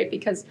completed, right?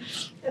 Because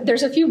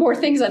there's a few more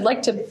things I'd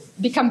like to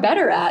become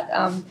better at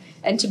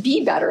and to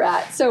be better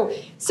at. So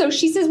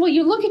she says, well,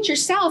 you look at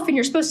yourself and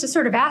you're supposed to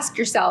sort of ask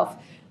yourself,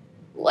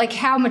 like,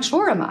 how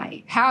mature am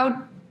I?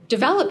 How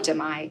developed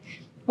am I?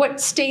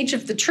 What stage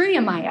of the tree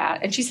am I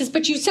at? And she says,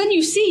 but you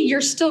see you're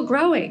still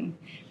growing.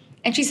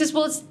 And she says,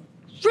 well, it's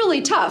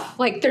really tough.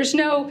 Like it's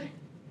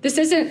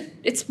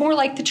more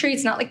like the tree.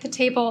 It's not like the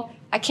table.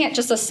 I can't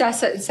just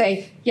assess it and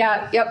say,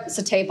 yep, it's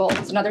a table.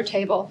 It's another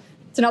table.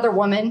 It's another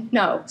woman.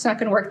 No, it's not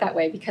going to work that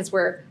way because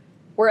we're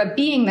a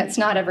being that's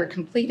not ever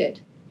completed.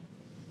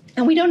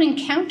 And we don't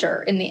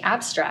encounter in the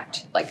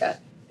abstract, like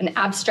an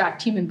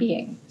abstract human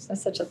being. There's no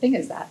such a thing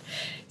as that.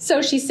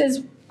 So she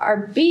says,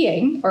 our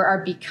being or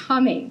our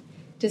becoming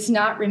does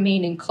not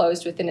remain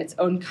enclosed within its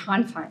own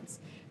confines,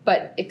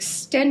 but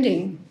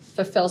extending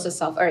fulfills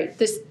itself. All right,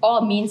 this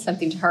all means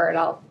something to her, and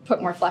I'll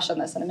put more flesh on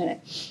this in a minute.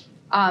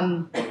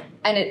 And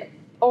it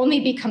only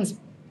becomes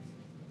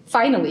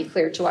finally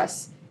clear to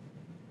us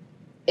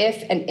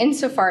if and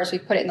insofar as we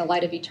put it in the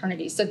light of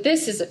eternity. So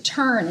this is a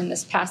turn in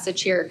this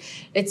passage here.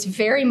 It's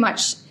very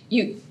much,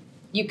 you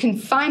can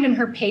find in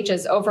her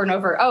pages over and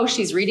over, oh,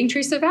 she's reading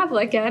Teresa of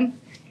Avila again.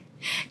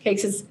 Okay,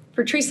 because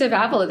for Teresa of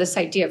Avila, this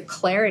idea of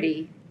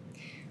clarity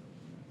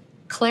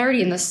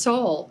in the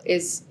soul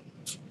is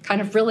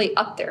kind of really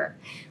up there.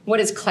 What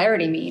does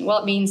clarity mean? Well,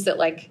 it means that,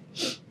 like,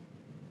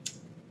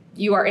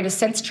 you are, in a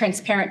sense,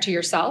 transparent to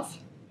yourself.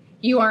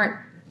 You aren't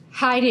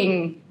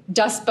hiding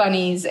dust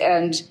bunnies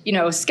and,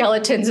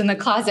 skeletons in the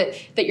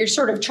closet that you're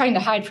sort of trying to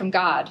hide from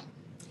God.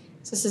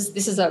 So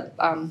this is a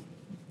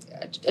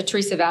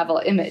Teresa of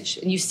Avila image,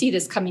 and you see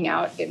this coming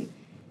out in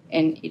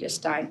Edith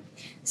Stein.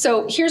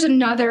 So here's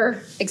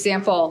another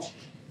example.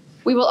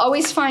 We will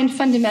always find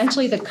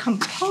fundamentally the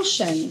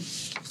compulsion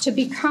to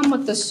become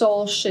what the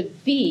soul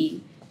should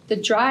be, the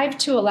drive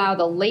to allow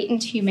the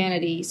latent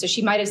humanity. So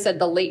she might have said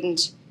the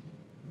latent,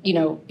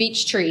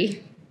 beech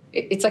tree.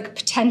 It's like a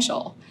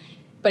potential,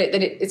 but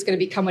it's going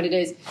to become what it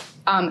is,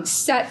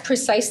 set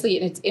precisely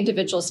in its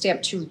individual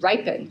stamp to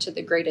ripen to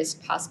the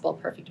greatest possible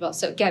perfect will.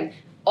 So again,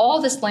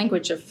 all this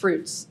language of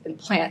fruits and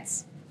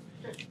plants,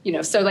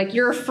 so like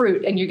you're a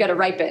fruit and you got to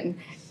ripen,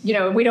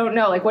 and we don't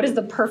know, like, what is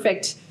the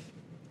perfect,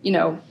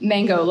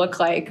 mango look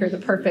like, or the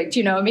perfect,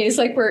 it's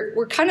like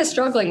we're kind of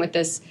struggling with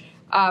this.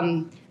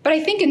 But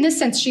I think in this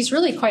sense, she's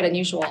really quite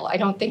unusual. I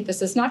don't think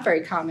this is not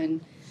very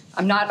common.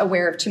 I'm not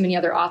aware of too many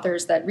other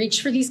authors that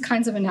reach for these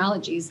kinds of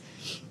analogies.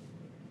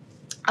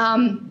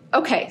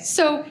 Okay,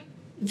 so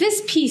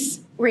this piece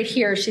right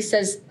here, she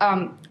says,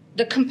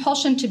 the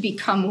compulsion to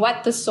become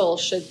what the soul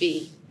should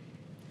be.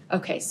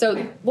 Okay,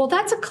 so, well,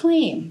 that's a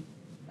claim.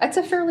 That's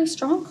a fairly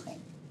strong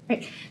claim,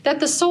 right? That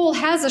the soul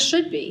has a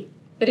should be,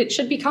 that it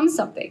should become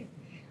something,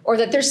 or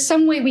that there's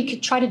some way we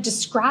could try to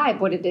describe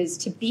what it is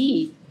to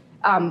be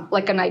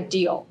like an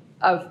ideal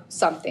of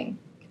something.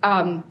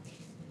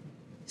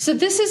 So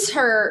this is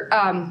her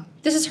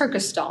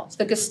gestalt.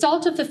 The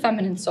gestalt of the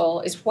feminine soul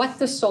is what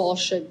the soul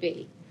should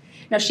be.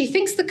 Now, she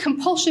thinks the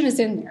compulsion is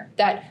in there,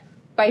 that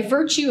by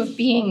virtue of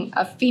being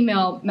a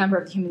female member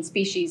of the human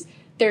species,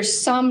 there's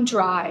some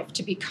drive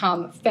to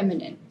become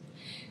feminine.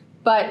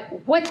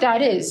 But what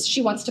that is,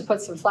 she wants to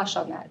put some flesh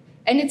on that.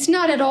 And it's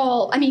not at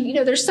all,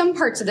 there's some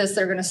parts of this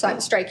that are going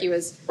to strike you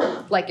as,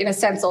 like, in a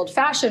sense,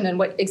 old-fashioned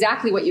and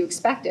exactly what you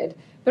expected.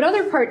 But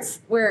other parts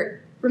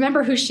where,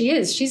 remember who she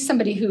is. She's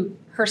somebody who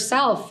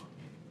herself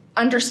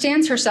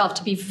understands herself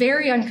to be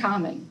very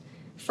uncommon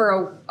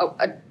for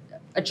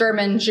a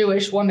German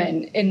Jewish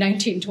woman in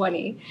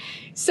 1920.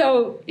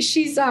 So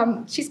she's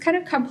kind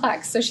of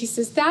complex. So she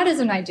says that is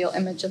an ideal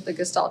image of the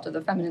gestalt of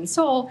the feminine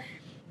soul.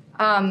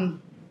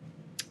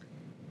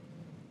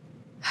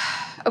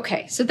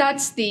 Okay, so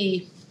that's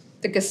the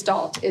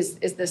gestalt is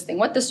this thing,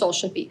 what the soul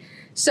should be.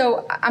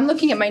 So I'm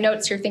looking at my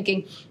notes here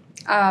thinking,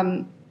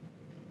 I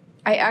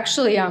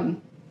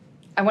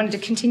wanted to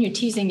continue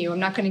teasing you. I'm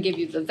not going to give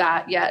you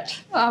that yet.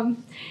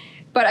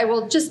 But I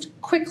will just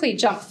quickly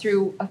jump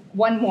through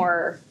one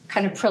more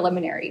kind of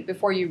preliminary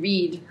before you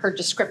read her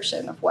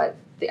description of what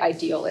the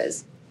ideal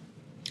is.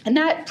 And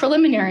that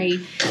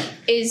preliminary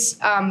is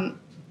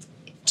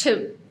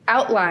to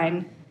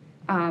outline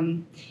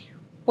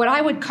what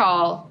I would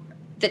call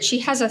that she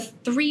has a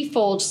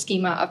threefold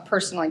schema of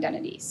personal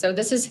identity. So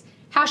this is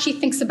how she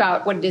thinks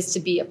about what it is to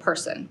be a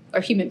person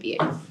or human being.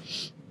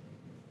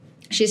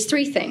 She has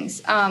three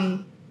things.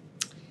 Let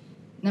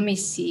me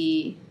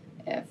see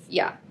if,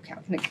 okay,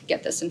 I'm going to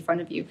get this in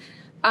front of you.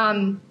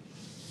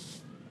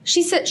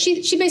 She said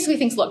she basically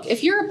thinks, look,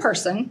 if you're a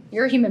person,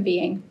 you're a human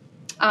being,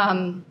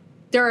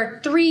 there are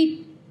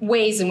three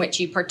ways in which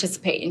you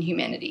participate in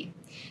humanity.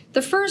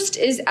 The first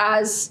is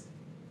as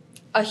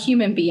a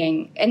human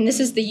being, and this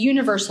is the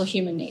universal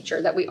human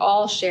nature that we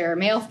all share,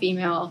 male,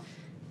 female,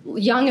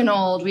 young and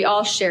old, we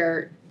all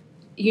share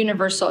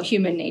universal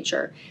human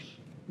nature.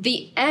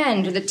 The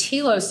end, the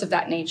telos of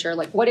that nature,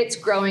 like what it's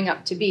growing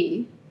up to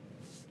be,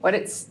 what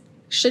it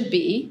should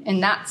be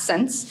in that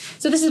sense.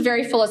 So this is a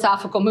very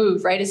philosophical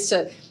move, right?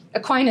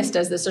 Aquinas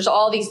does this. There's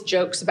all these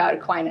jokes about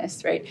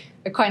Aquinas, right?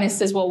 Aquinas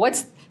says, well,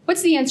 what's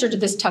the answer to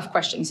this tough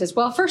question? He says,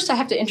 well, first I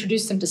have to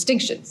introduce some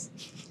distinctions.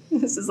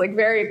 This is like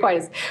very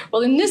Aquinas.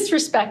 Well, in this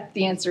respect,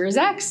 the answer is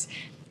X.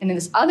 And in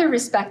this other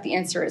respect, the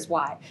answer is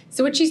Y.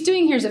 So what she's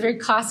doing here is a very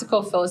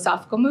classical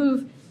philosophical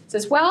move. It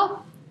says,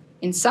 well,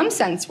 in some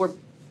sense, we're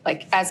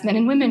like, as men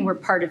and women, we're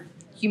part of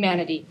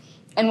humanity.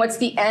 And what's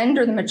the end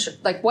or the mature,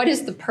 like what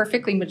is the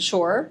perfectly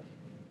mature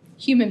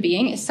human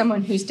being is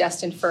someone who's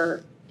destined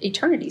for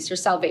eternity, for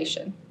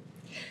salvation.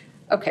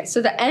 Okay,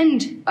 so the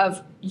end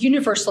of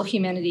universal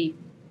humanity,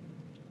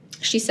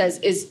 she says,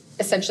 is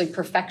essentially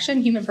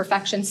perfection, human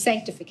perfection,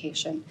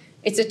 sanctification.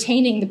 It's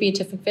attaining the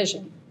beatific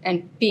vision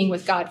and being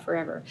with God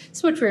forever.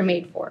 It's what we're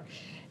made for.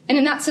 And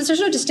in that sense, there's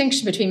no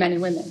distinction between men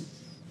and women.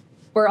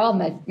 We're all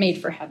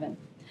made for heaven.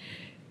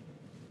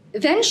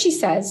 Then she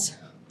says,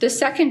 the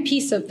second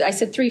piece of, I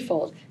said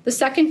threefold, the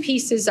second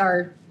piece is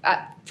our,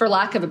 for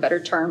lack of a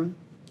better term,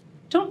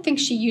 don't think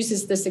she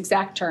uses this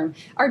exact term,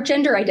 our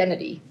gender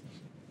identity.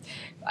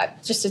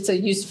 Just it's a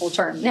useful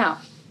term. Now,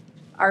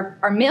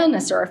 our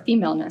maleness or our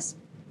femaleness.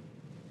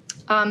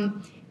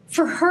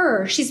 For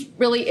her, she's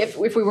really, if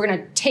we were going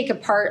to take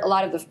apart a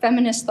lot of the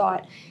feminist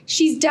thought,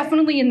 she's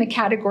definitely in the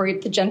category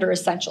of the gender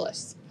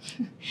essentialists.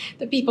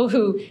 The people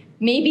who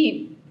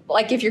maybe,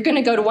 like if you're going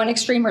to go to one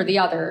extreme or the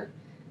other,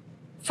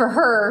 for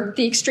her,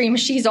 the extreme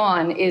she's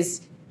on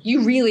is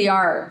you really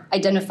are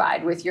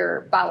identified with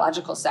your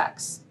biological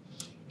sex.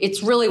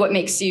 It's really what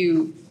makes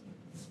you,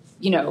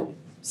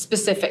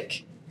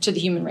 specific to the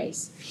human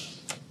race.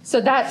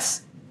 So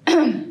that's,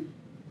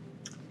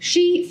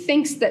 she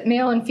thinks that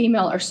male and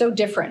female are so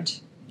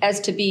different as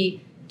to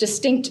be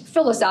distinct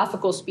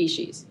philosophical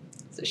species.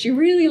 So she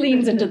really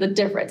leans into the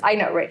difference. I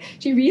know, right?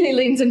 She really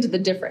leans into the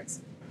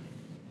difference.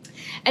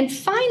 And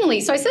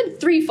finally, so I said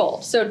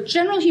threefold. So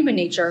general human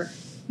nature,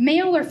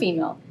 male or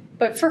female.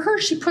 But for her,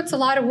 she puts a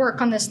lot of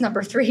work on this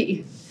number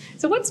 3.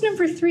 So what's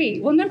number 3?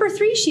 Well, number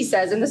 3, she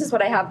says, and this is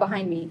what I have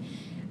behind me,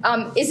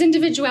 is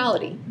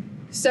individuality.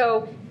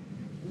 So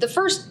the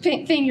first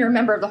thing you're a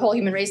member of the whole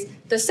human race,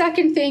 the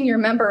second thing you're a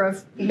member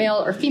of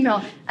male or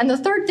female, and the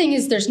third thing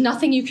is there's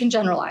nothing you can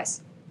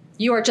generalize.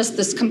 You are just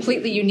this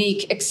completely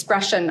unique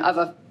expression of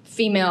a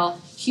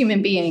female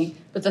human being.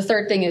 But the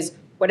third thing is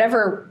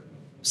whatever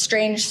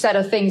strange set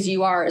of things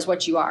you are is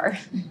what you are.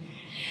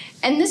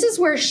 And this is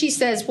where she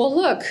says, well,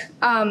 look,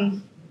 I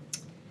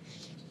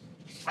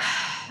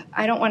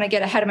don't want to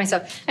get ahead of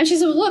myself. And she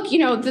said, well, look,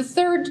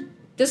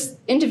 this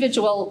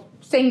individual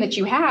thing that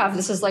you have,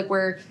 this is like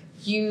where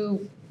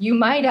you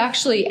might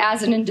actually,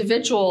 as an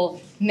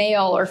individual,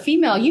 male or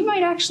female, you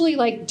might actually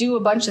like do a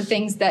bunch of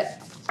things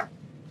that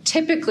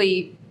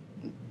typically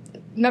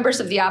members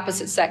of the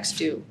opposite sex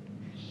do.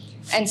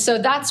 And so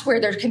that's where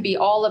there can be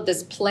all of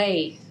this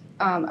play,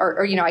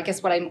 or I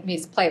guess what I mean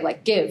is play,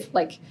 like give,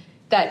 like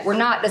that we're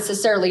not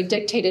necessarily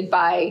dictated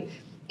by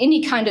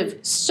any kind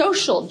of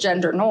social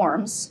gender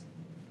norms.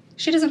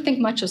 She doesn't think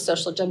much of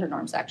social gender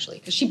norms, actually,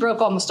 because she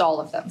broke almost all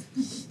of them.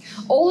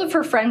 All of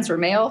her friends were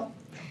male.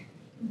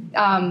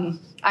 I'm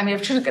trying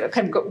to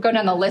kind of go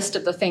down the list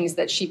of the things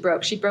that she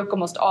broke. She broke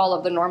almost all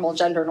of the normal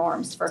gender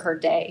norms for her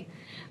day.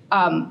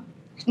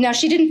 Now,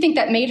 she didn't think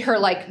that made her,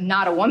 like,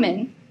 not a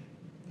woman.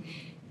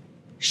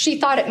 She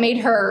thought it made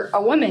her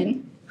a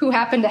woman who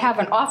happened to have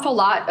an awful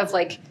lot of,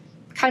 like,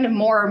 kind of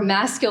more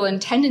masculine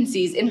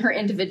tendencies in her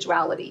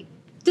individuality.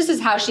 This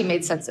is how she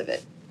made sense of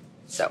it.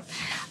 So,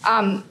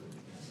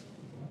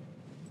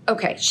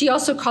 okay. She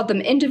also called them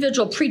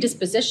individual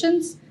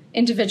predispositions,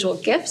 individual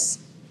gifts.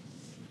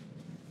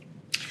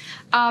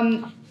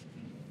 I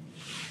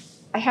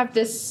have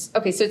this,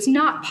 okay, so it's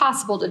not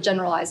possible to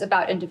generalize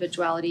about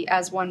individuality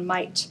as one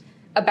might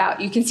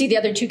about, you can see the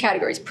other 2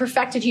 categories,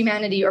 perfected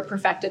humanity or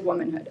perfected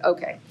womanhood.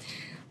 Okay.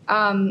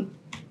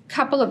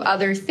 Couple of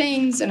other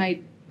things, and I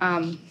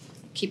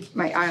keep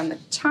my eye on the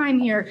time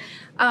here.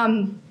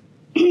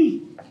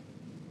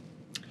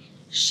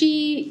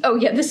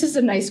 This is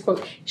a nice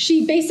quote.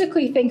 She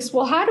basically thinks,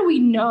 well, how do we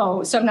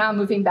know? So now I'm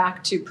moving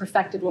back to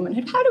perfected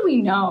womanhood. How do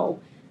we know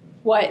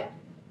what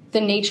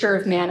the nature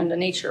of man and the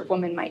nature of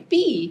woman might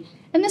be?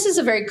 And this is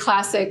a very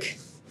classic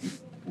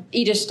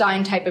Edith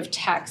Stein type of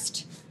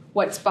text.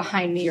 What's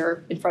behind me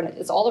or in front of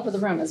it's all over the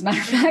room, as a matter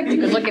of fact. You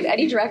can look in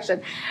any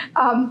direction.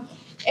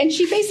 And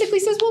she basically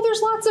says, well, there's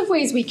lots of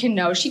ways we can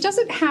know. She's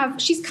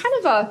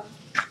kind of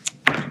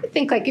I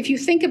think, like, if you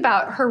think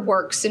about her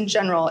works in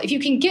general, if you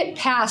can get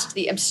past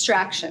the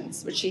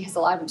abstractions, which she has a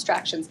lot of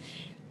abstractions,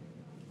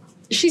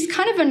 she's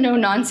kind of a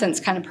no-nonsense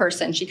kind of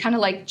person. She kind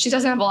of she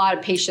doesn't have a lot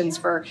of patience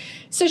for,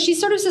 so she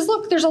sort of says,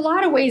 look, there's a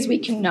lot of ways we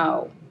can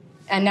know.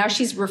 And now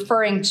she's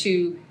referring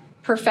to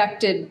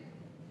perfected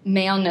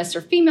maleness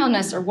or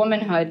femaleness or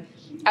womanhood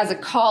as a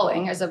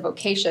calling, as a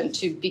vocation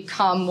to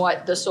become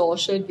what the soul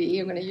should be.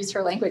 I'm going to use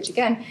her language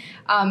again.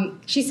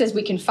 She says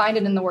we can find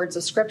it in the words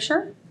of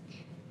Scripture.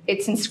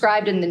 It's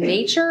inscribed in the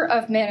nature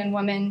of man and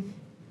woman.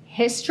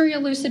 History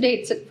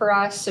elucidates it for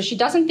us. So she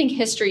doesn't think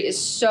history is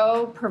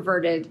so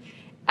perverted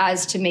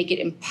as to make it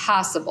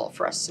impossible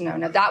for us to know.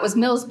 Now, that was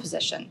Mill's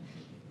position.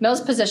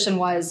 Mill's position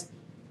was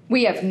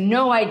we have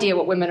no idea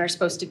what women are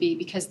supposed to be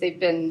because they've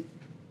been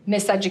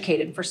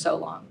miseducated for so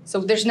long.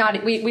 So there's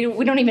not, we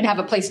don't even have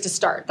a place to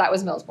start. That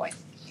was Mill's point.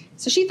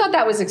 So she thought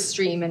that was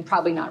extreme and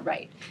probably not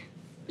right.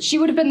 She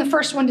would have been the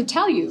first one to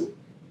tell you,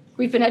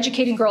 we've been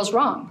educating girls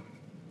wrong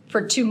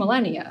for 2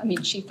 millennia. I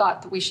mean, she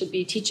thought that we should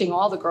be teaching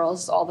all the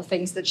girls all the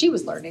things that she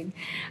was learning,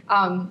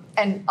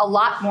 and a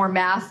lot more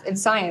math and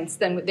science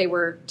than they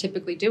were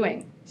typically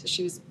doing. So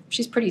she's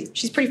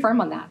pretty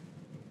firm on that.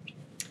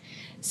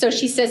 So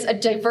she says a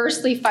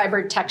diversely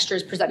fibered texture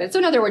is presented. So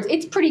in other words,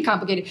 it's pretty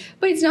complicated,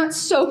 but it's not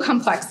so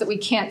complex that we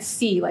can't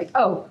see like,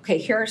 oh, okay,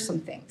 here are some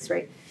things,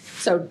 right?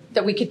 So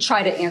that we could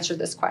try to answer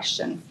this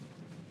question.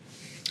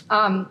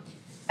 And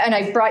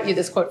I brought you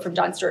this quote from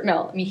John Stuart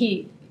Mill. I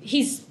mean,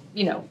 he's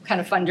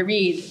kind of fun to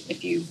read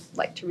if you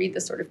like to read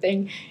this sort of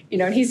thing.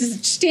 And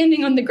he's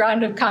standing on the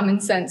ground of common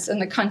sense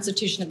and the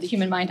constitution of the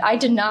human mind. I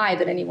deny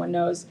that anyone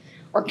knows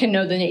or can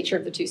know the nature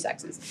of the 2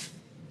 sexes.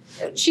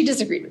 She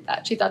disagreed with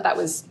that. She thought that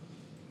was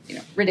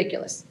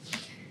ridiculous.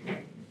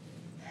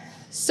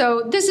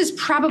 So this is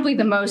probably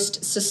the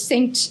most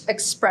succinct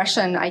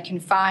expression I can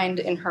find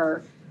in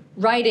her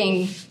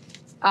writing.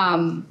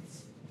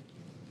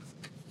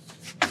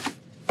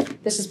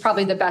 This is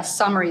probably the best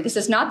summary. This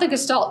is not the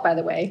Gestalt, by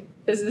the way.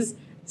 This is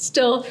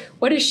still,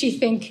 what does she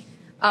think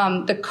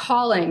the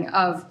calling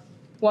of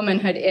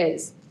womanhood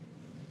is?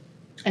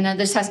 And then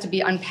this has to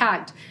be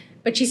unpacked.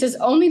 But she says,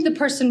 only the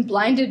person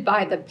blinded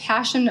by the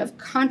passion of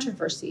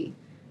controversy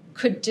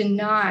could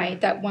deny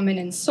that woman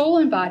in soul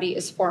and body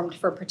is formed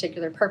for a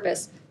particular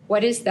purpose.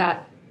 What is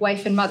that?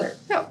 Wife and mother.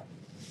 No,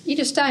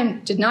 Edith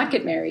Stein did not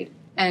get married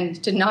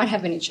and did not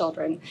have any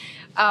children.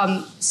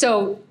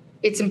 So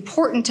it's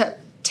important to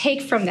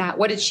take from that,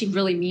 what did she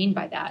really mean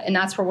by that? And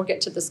that's where we'll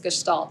get to this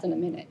Gestalt in a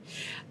minute.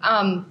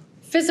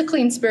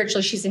 Physically and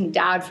spiritually, she's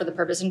endowed for the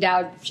purpose.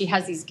 Endowed, she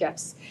has these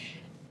gifts.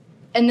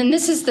 And then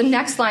this is the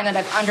next line that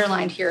I've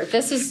underlined here.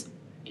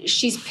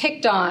 She's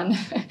picked on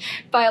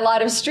by a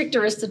lot of strict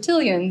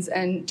Aristotelians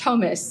and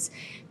Thomists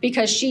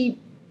because she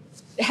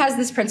has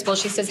this principle.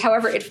 She says,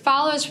 however, it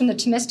follows from the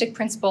Thomistic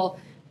principle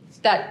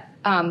that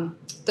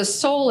the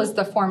soul is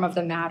the form of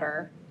the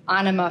matter,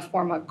 anima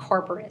forma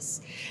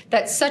corporis,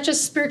 that such a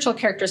spiritual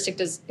characteristic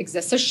does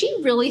exist. So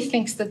she really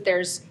thinks that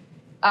there's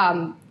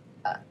a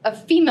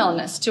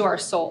femaleness to our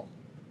soul.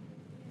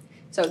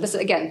 So this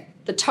is, again,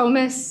 the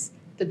Thomists,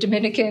 the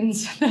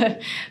Dominicans,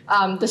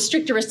 the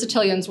strict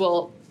Aristotelians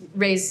will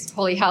raise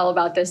holy hell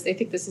about this. They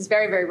think this is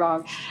very, very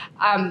wrong.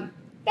 I'm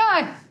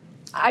not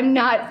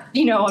a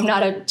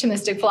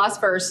Thomistic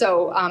philosopher,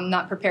 so I'm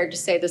not prepared to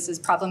say this is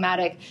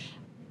problematic.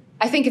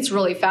 I think it's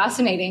really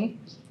fascinating,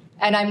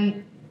 and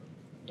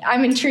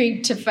I'm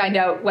intrigued to find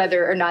out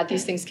whether or not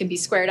these things can be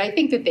squared. I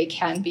think that they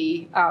can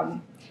be.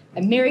 I'm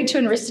married to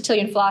an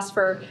Aristotelian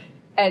philosopher,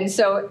 and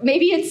so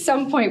maybe at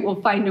some point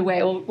we'll find a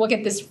way. We'll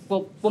get this.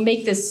 We'll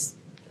make this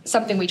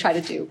something we try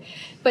to do.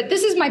 But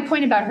this is my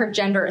point about her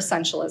gender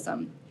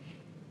essentialism.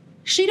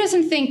 She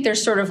doesn't think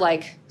there's sort of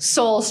like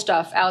soul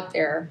stuff out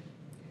there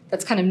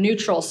that's kind of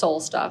neutral soul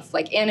stuff,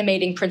 like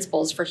animating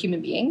principles for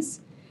human beings,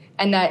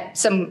 and that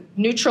some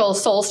neutral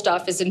soul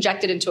stuff is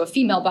injected into a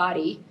female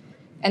body,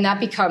 and that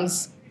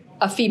becomes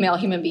a female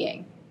human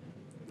being.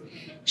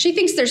 She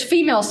thinks there's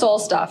female soul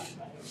stuff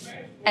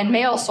and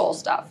male soul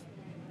stuff,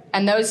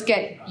 and those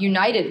get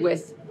united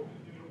with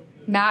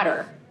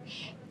matter.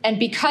 And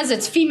because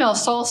it's female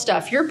soul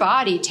stuff, your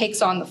body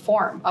takes on the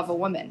form of a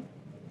woman.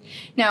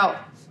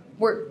 Now,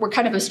 we're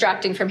kind of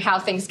abstracting from how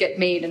things get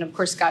made, and of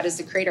course God is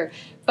the creator.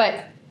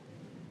 But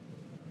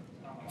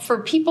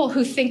for people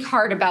who think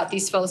hard about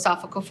these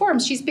philosophical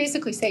forms, she's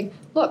basically saying,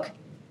 look,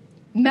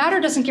 matter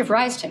doesn't give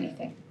rise to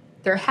anything.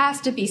 There has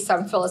to be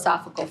some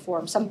philosophical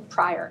form, some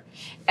prior.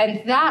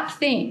 And that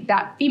thing,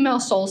 that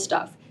female soul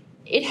stuff,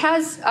 it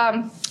has,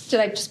 did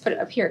I just put it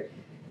up here?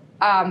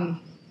 I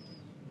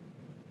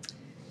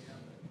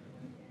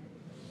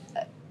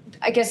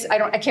guess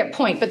I can't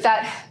point, but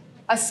that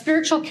a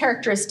spiritual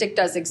characteristic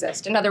does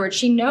exist. In other words,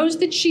 she knows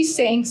that she's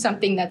saying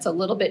something that's a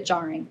little bit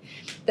jarring,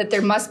 that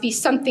there must be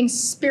something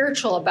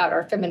spiritual about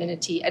our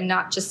femininity and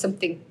not just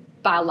something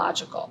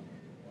biological.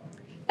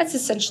 That's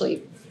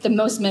essentially the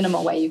most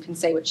minimal way you can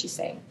say what she's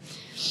saying.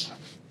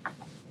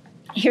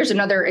 Here's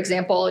another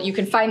example. You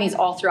can find these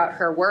all throughout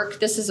her work.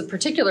 This is a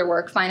particular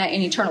work, Finite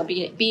and Eternal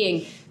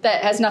Being,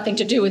 that has nothing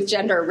to do with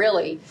gender,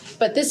 really.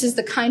 But this is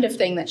the kind of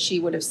thing that she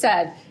would have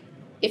said.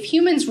 If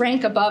humans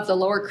rank above the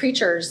lower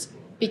creatures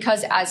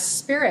because as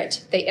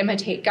spirit they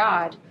imitate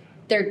God,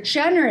 their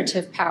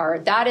generative power,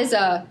 that's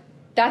a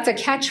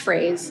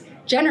catchphrase.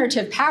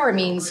 Generative power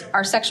means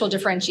our sexual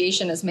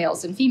differentiation as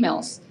males and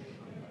females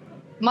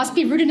must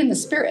be rooted in the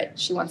spirit,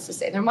 she wants to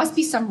say. There must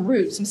be some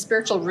root, some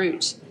spiritual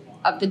root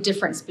of the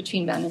difference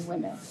between men and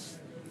women.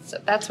 So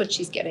that's what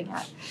she's getting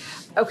at.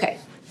 Okay,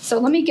 so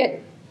let me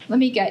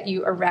get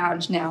you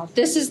around now.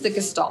 This is the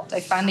Gestalt.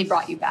 I finally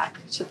brought you back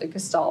to the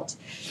Gestalt.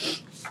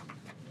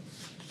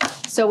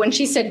 So when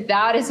she said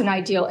that is an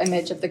ideal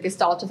image of the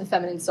Gestalt of the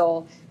feminine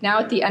soul, now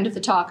at the end of the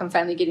talk, I'm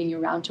finally getting you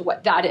around to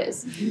what that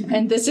is.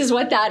 And this is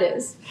what that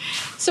is.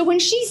 So when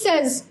she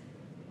says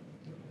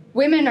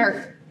women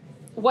are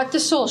what the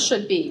soul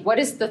should be, what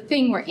is the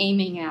thing we're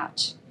aiming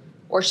at,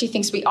 or she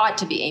thinks we ought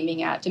to be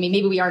aiming at. I mean,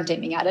 maybe we aren't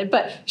aiming at it,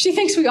 but she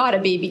thinks we ought to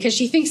be because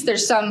she thinks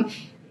there's some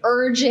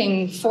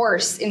urging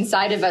force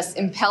inside of us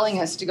impelling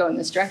us to go in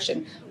this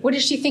direction. What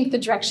does she think the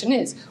direction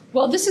is?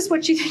 Well, this is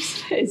what she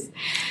thinks it is.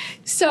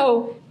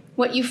 So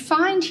what you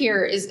find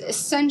here is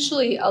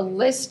essentially a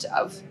list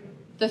of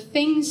the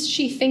things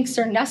she thinks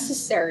are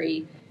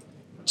necessary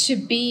to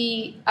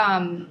be,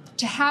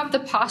 to have the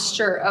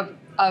posture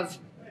of,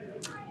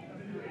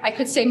 I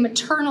could say,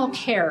 maternal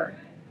care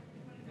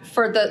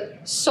for the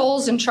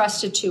souls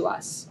entrusted to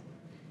us.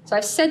 So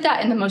I've said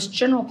that in the most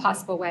general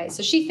possible way.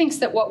 So she thinks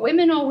that what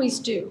women always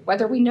do,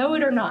 whether we know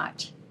it or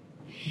not,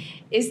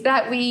 is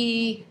that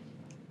we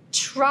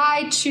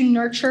try to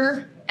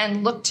nurture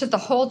and look to the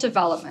whole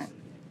development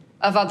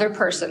of other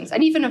persons,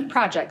 and even of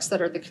projects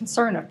that are the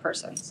concern of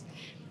persons.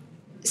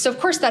 So, of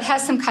course, that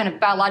has some kind of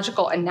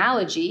biological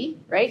analogy,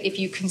 right? If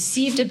you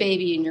conceived a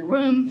baby in your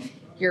womb,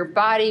 your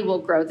body will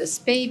grow this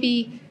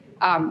baby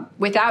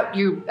without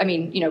you. I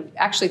mean,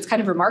 actually, it's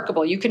kind of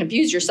remarkable. You can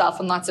abuse yourself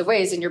in lots of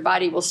ways, and your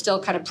body will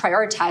still kind of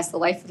prioritize the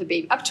life of the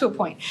baby up to a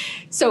point.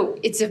 So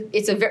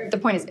the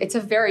point is, it's a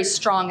very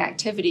strong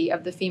activity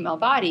of the female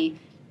body,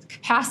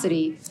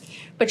 capacity.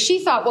 But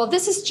she thought, well,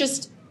 this is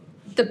just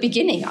the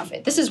beginning of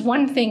it. This is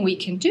one thing we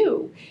can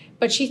do.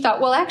 But she thought,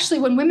 well, actually,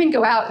 when women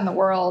go out in the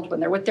world, when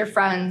they're with their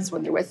friends,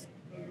 when they're with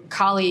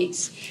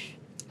colleagues,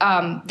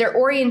 their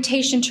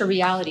orientation to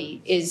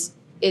reality is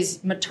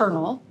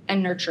maternal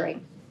and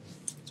nurturing.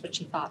 That's what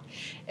she thought.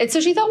 And so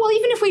she thought, well,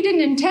 even if we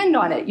didn't intend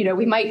on it,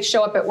 we might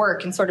show up at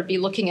work and sort of be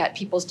looking at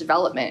people's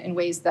development in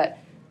ways that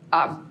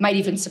might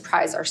even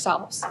surprise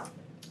ourselves.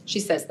 She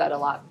says that a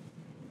lot.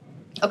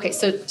 Okay,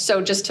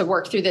 so just to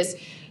work through this,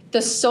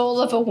 the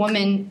soul of a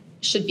woman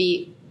should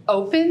be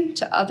open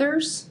to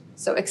others,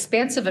 so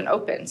expansive and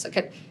open, so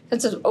a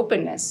sense of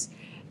openness.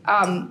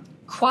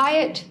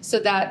 Quiet, so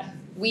that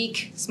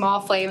weak, small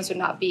flames would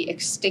not be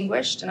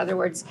extinguished. In other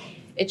words,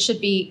 it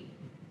should be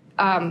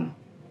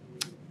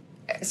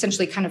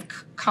essentially kind of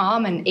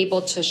calm and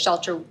able to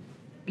shelter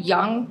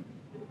young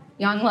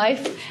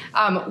life.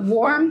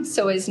 Warm,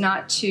 so as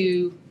not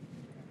to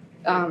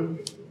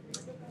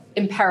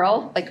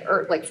imperil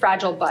like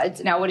fragile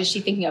buds. Now, what is she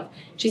thinking of?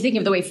 She's thinking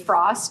of the way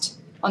frost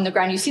on the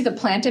ground. You see the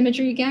plant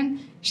imagery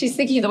again? She's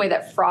thinking of the way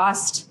that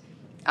frost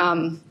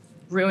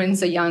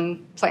ruins a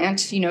young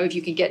plant. If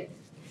you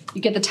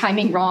get the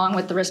timing wrong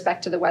with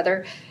respect to the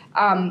weather.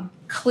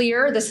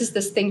 Clear, this is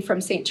this thing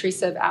from St.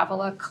 Teresa of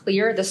Avila,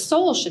 clear. The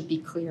soul should be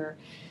clear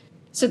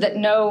so that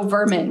no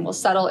vermin will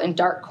settle in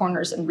dark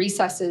corners and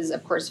recesses.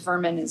 Of course,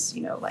 vermin is,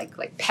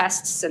 like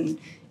pests and,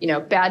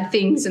 bad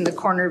things in the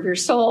corner of your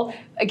soul.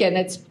 Again,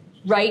 that's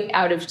right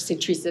out of St.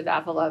 Teresa of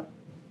Avila.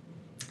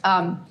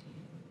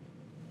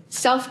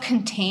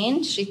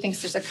 Self-contained, she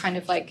thinks there's a kind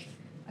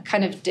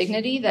of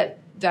dignity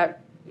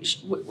that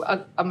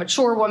a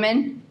mature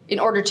woman, in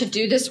order to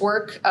do this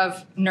work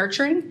of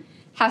nurturing,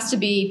 has to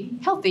be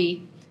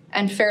healthy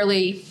and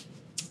fairly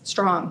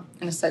strong,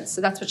 in a sense.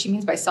 So that's what she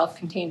means by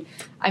self-contained.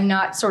 I'm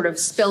not sort of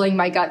spilling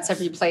my guts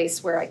every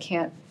place where I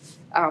can't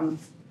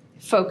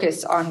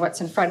focus on what's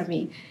in front of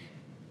me.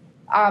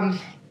 And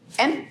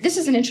this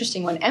is an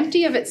interesting one.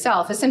 Empty of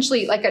itself,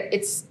 essentially,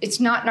 it's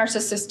not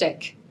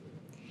narcissistic.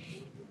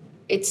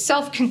 It's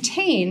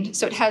self-contained,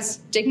 so it has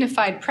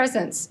dignified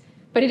presence,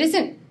 but it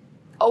isn't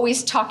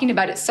always talking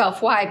about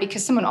itself. Why?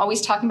 Because someone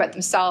always talking about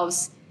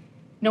themselves,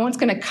 no one's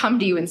going to come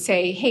to you and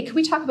say, hey, can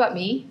we talk about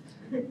me?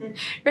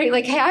 Right?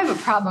 Like, hey, I have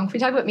a problem. Can we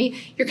talk about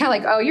me? You're kind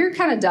of like, oh, you're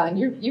kind of done.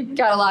 You've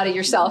got a lot of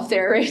yourself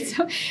there, right?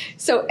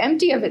 So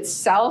empty of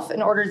itself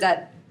in order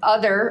that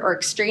other or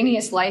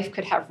extraneous life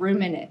could have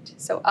room in it.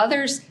 So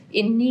others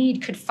in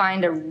need could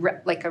find a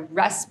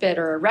respite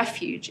or a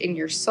refuge in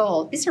your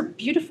soul. These are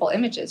beautiful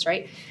images,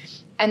 right?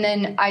 And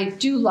then I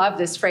do love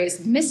this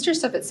phrase,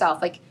 mistress of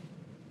itself. Like,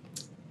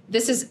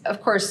 this is,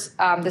 of course,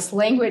 this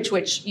language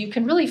which you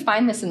can really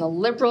find this in the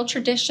liberal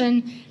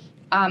tradition,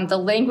 the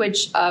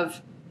language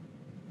of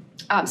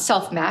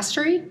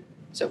self-mastery.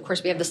 So, of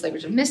course, we have this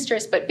language of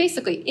mistress, but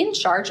basically in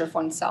charge of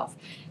oneself.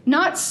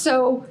 Not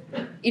so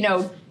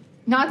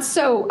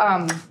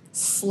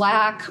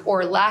slack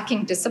or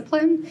lacking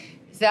discipline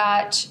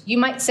that you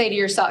might say to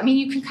yourself,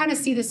 you can kind of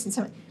see this in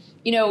some,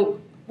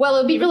 well,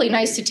 it would be really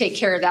nice to take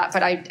care of that,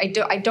 but I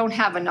don't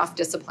have enough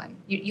discipline.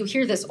 You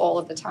hear this all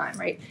of the time,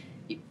 right?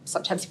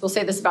 Sometimes people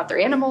say this about their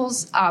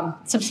animals.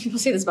 Some people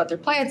say this about their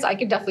plants. I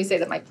can definitely say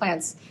that my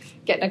plants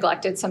get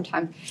neglected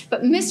sometimes.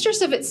 But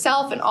mistress of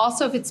itself and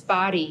also of its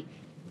body,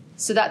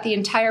 so that the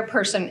entire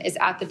person is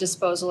at the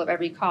disposal of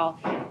every call.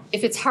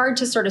 If it's hard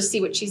to sort of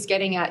see what she's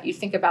getting at, you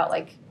think about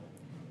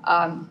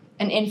an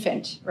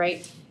infant,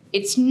 right?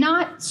 It's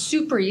not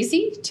super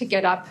easy to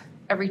get up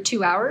every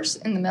 2 hours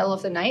in the middle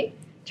of the night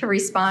to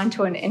respond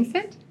to an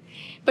infant.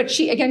 But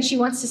she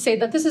wants to say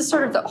that this is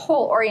sort of the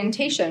whole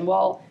orientation.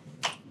 Well,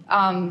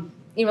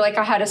 like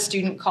I had a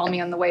student call me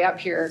on the way up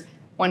here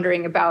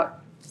wondering about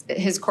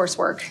his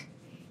coursework,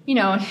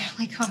 and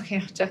like,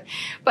 okay,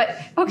 but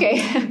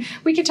okay,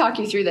 we could talk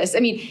you through this.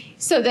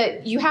 So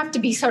that you have to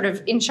be sort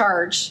of in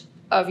charge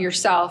of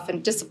yourself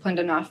and disciplined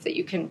enough that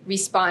you can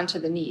respond to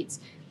the needs.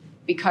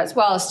 Because,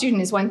 well, a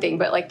student is one thing,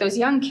 but like those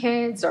young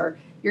kids or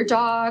your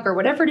dog or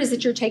whatever it is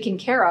that you're taking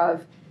care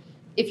of,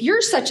 if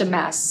you're such a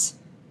mess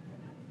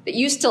that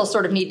you still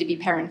sort of need to be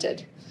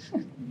parented,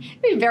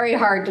 it'd be very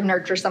hard to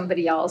nurture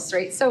somebody else,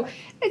 right? So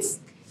it's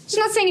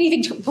not saying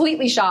anything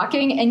completely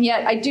shocking, and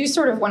yet I do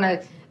sort of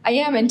I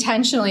am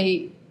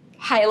intentionally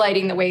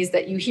highlighting the ways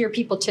that you hear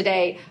people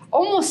today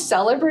almost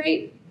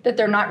celebrate that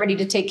they're not ready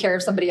to take care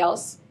of somebody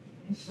else.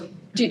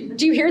 Do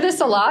you hear this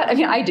a lot?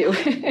 I do.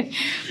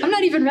 I'm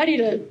not even ready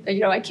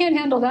to, I can't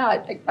handle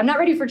that. I'm not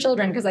ready for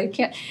children because I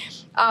can't.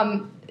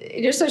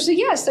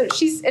 So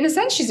she's, in a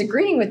sense, she's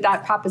agreeing with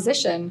that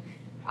proposition.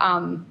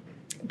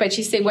 But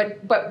she's saying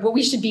what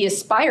we should be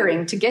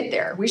aspiring to get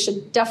there. We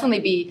should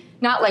definitely be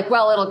not like,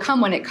 well, it'll come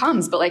when it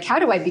comes, but like, how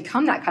do I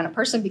become that kind of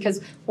person?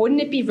 Because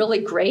wouldn't it be really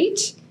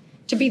great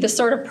to be the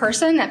sort of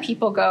person that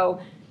people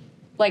go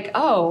like,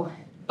 oh,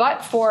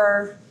 but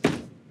for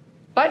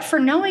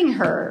knowing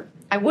her,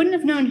 I wouldn't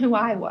have known who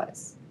I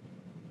was.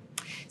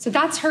 So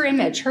that's her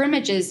image. Her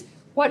image is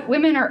what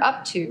women are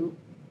up to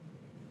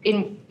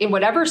in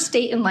whatever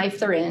state in life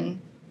they're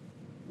in,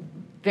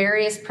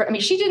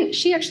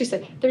 she actually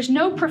said, there's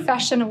no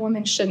profession a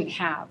woman shouldn't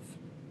have.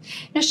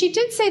 Now, she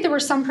did say there were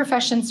some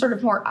professions sort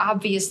of more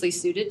obviously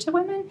suited to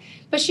women,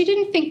 but she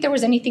didn't think there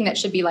was anything that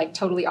should be like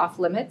totally off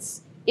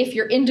limits if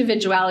your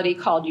individuality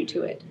called you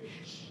to it.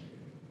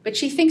 But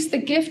she thinks the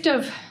gift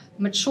of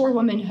mature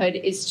womanhood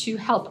is to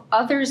help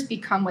others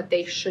become what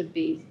they should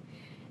be.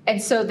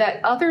 And so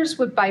that others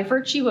would, by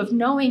virtue of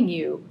knowing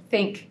you,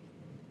 think,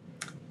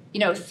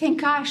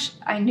 thank gosh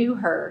I knew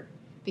her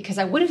because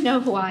I wouldn't know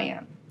who I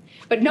am.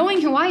 But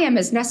knowing who I am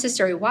is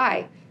necessary.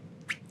 Why?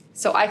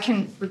 So I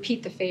can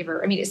repeat the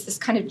favor. I mean, it's this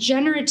kind of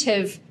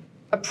generative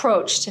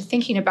approach to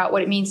thinking about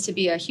what it means to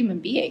be a human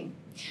being,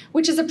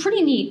 which is a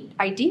pretty neat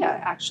idea,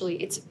 actually.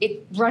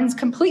 It runs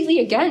completely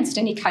against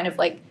any kind of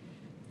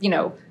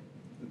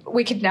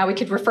we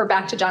could refer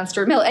back to John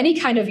Stuart Mill, any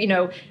kind of,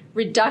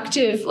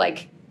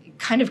 reductive,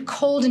 kind of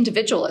cold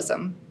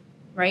individualism,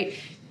 right?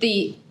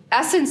 The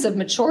essence of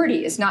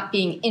maturity is not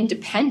being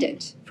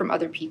independent from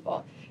other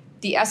people.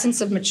 The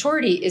essence of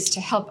maturity is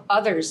to help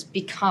others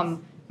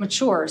become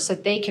mature so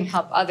they can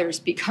help others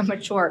become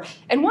mature.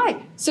 And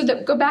why? So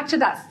that go back to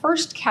that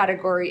first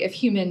category of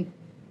human,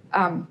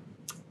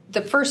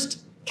 the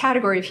first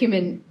category of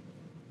human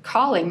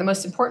calling, the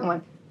most important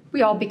one,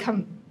 we all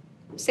become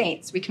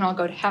saints. We can all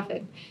go to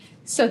heaven.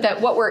 So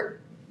that what we're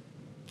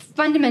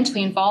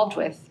fundamentally involved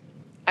with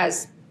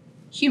as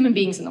human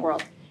beings in the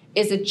world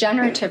is a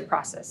generative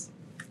process.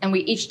 And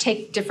we each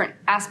take different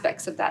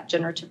aspects of that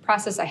generative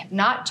process. I have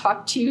not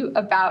talked to you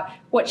about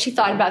what she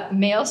thought about the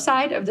male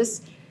side of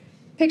this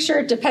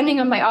picture. Depending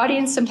on my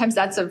audience, sometimes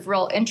that's of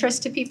real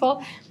interest to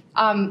people.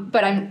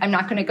 But I'm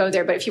not going to go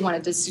there. But if you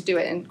wanted to do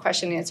it in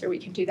question and answer, we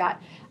can do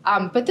that.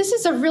 But this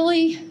is a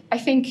really, I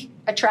think,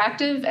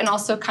 attractive and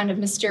also kind of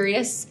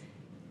mysterious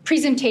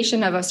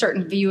presentation of a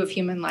certain view of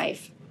human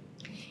life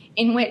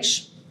in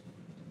which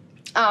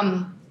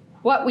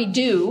what we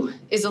do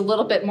is a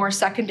little bit more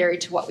secondary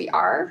to what we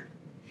are.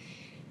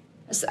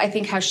 I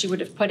think how she would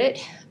have put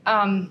it.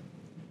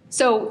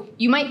 So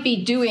you might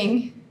be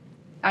doing,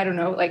 I don't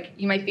know,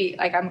 you might be,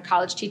 I'm a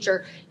college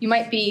teacher, you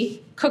might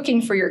be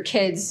cooking for your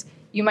kids,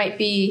 you might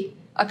be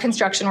a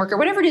construction worker,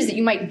 whatever it is that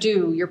you might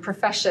do, your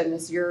profession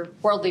is your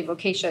worldly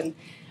vocation.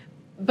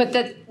 But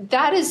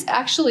that is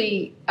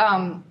actually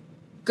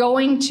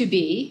going to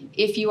be,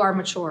 if you are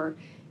mature,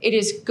 it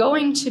is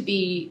going to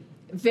be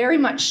very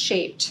much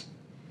shaped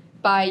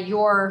by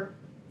your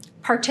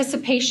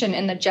participation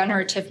in the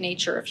generative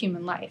nature of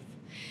human life.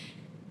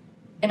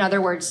 In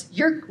other words,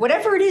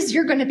 whatever it is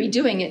you're going to be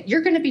doing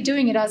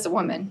it as a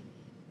woman.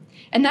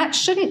 And that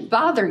shouldn't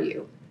bother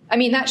you. I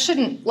mean, that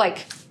shouldn't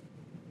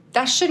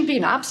be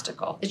an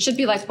obstacle. It should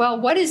be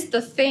what is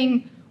the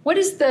thing,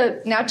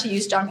 now to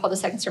use John Paul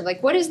II's term,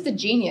 what is the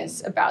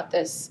genius about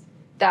this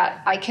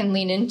that I can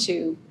lean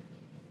into?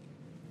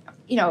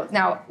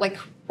 Now,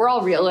 we're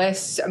all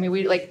realists. I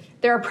mean,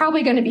 there are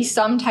probably going to be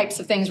some types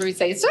of things where we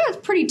say, it's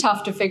pretty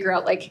tough to figure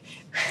out,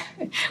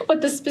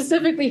 what the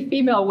specifically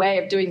female way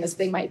of doing this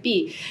thing might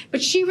be.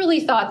 But she really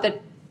thought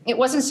that it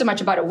wasn't so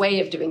much about a way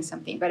of doing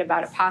something, but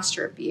about a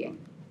posture of being.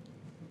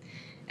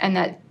 And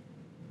that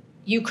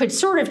you could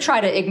sort of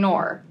try to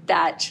ignore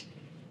that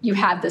you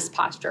have this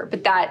posture,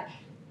 but that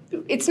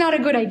it's not a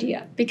good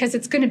idea because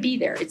it's going to be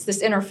there. It's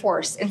this inner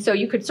force. And so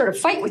you could sort of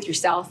fight with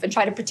yourself and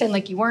try to pretend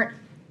like you weren't,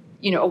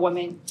 a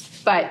woman,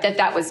 but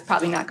that was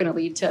probably not going to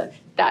lead to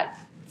that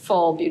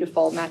full,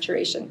 beautiful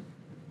maturation.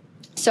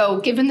 So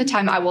given the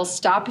time, I will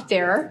stop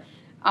there,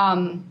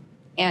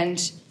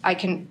 and I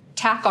can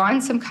tack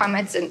on some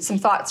comments and some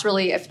thoughts,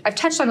 really. I've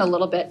touched on a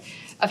little bit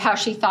of how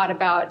she thought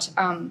about,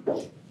 I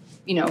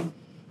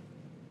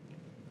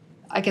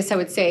guess I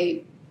would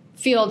say,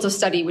 fields of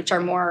study which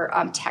are more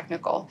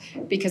technical,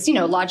 because,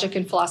 logic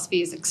and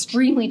philosophy is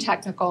extremely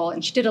technical,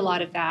 and she did a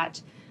lot of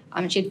that.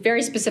 And she had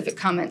very specific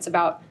comments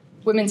about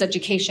women's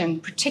education,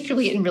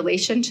 particularly in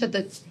relation to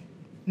the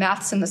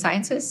maths and the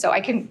sciences. So I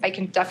can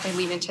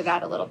definitely lean into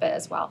that a little bit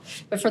as well.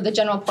 But for the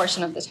general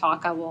portion of the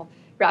talk, I will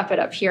wrap it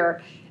up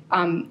here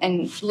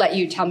and let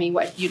you tell me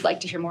what you'd like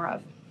to hear more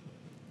of.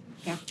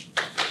 Yeah.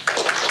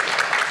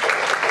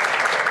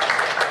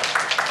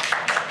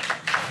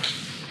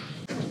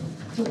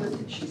 So what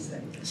did she say?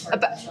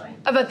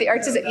 About the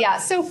arts? Yeah.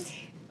 So,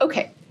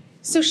 okay.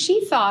 So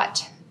she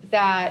thought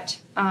that,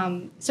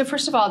 so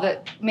first of all,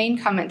 the main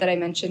comment that I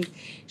mentioned,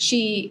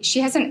 she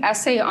has an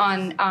essay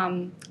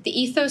on the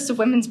ethos of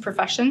women's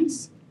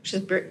professions, which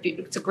is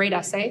it's a great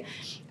essay.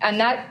 And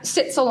that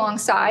sits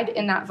alongside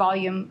in that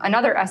volume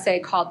another essay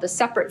called The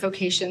Separate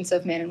Vocations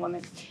of Men and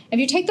Women. If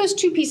you take those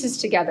two pieces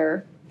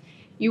together,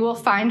 you will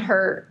find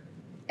her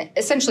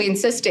essentially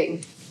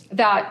insisting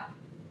that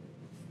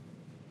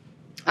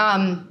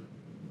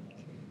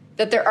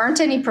that there aren't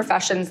any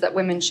professions that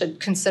women should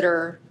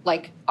consider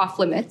off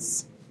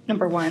limits,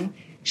 number one.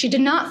 She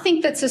did not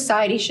think that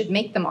society should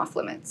make them off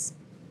limits.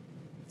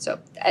 So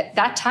at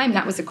that time,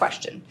 that was a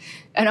question.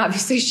 And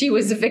obviously she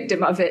was a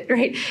victim of it,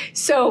 right?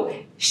 So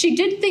she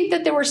did think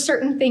that there were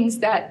certain things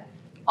that,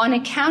 on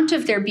account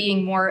of their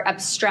being more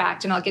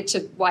abstract, and I'll get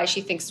to why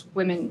she thinks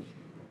women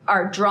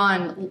are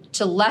drawn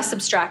to less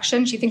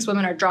abstraction. She thinks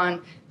women are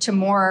drawn to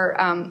more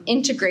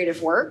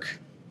integrative work.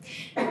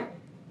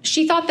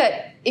 She thought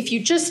that if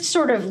you just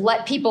sort of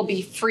let people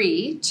be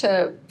free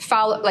to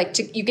follow,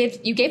 you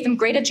gave them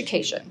great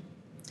education,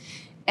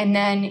 and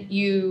then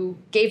you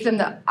gave them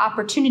the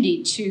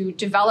opportunity to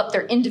develop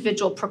their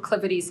individual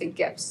proclivities and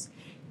gifts.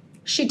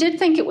 She did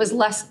think it was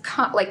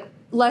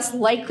less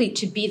likely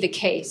to be the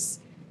case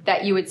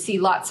that you would see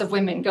lots of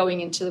women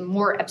going into the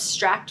more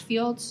abstract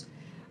fields.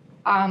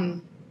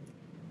 But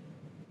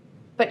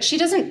she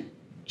doesn't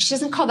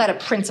call that a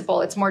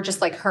principle. It's more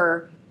just like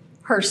her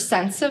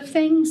sense of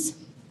things.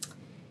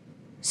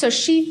 So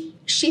she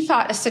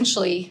thought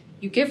essentially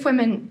you give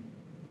women,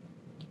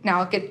 now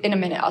I'll get in a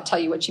minute, I'll tell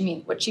you what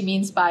she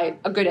means by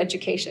a good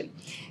education.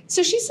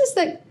 So she says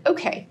that,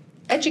 okay,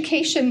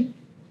 education,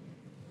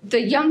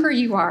 the younger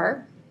you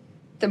are,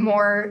 the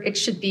more it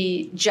should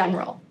be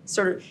general,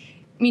 sort of,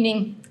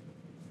 meaning,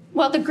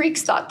 well, the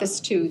Greeks thought this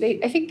too.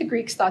 I think the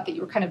Greeks thought that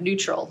you were kind of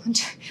neutral,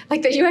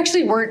 like that you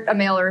actually weren't a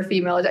male or a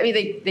female. I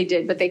mean, they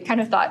did, but they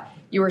kind of thought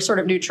you were sort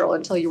of neutral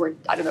until you were,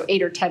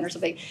 8 or 10 or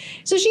something.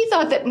 So she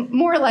thought that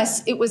more or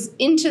less it was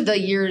into the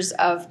years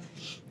of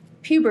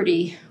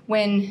puberty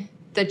when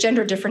the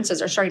gender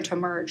differences are starting to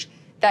emerge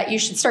that you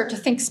should start to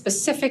think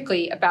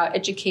specifically about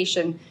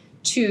education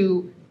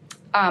to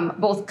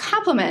both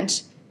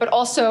complement but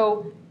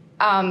also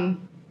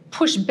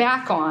push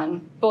back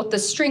on both the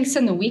strengths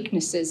and the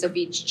weaknesses of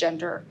each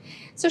gender.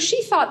 So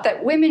she thought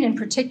that women in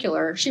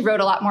particular, she wrote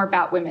a lot more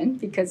about women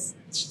because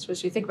that's what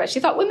she think about.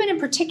 She thought women in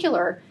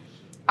particular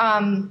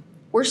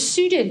were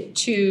suited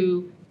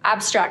to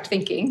abstract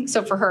thinking.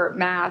 So for her,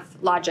 math,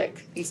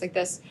 logic, things like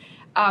this.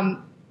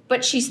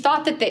 But she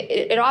thought that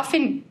it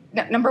often,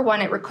 number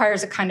one, it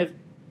requires a kind of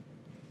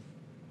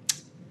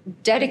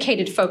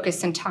dedicated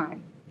focus and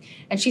time.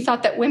 And she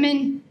thought that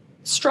women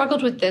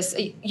struggled with this,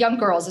 young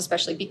girls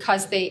especially,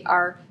 because they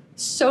are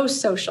so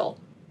social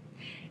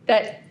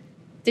that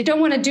they don't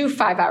want to do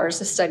 5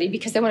 hours of study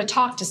because they want to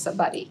talk to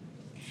somebody.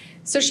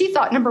 So she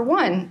thought, number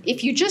one,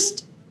 if you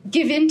just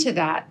give in to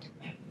that,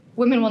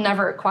 women will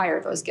never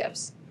acquire those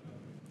gifts.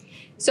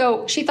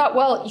 So she thought,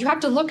 well, you have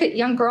to look at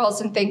young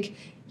girls and think,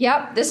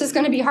 yep, this is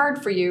going to be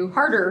hard for you,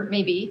 harder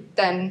maybe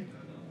than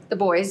the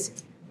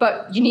boys,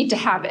 but you need to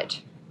have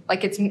it.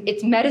 Like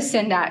it's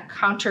medicine that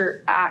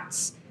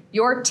counteracts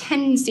your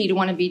tendency to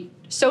want to be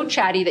so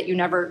chatty that you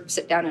never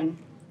sit down and.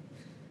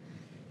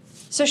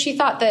 So she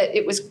thought that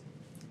it was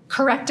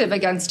corrective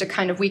against a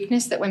kind of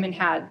weakness that women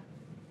had.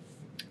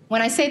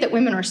 When I say that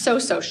women are so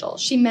social,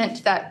 she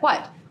meant that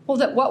what? Well,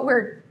 that what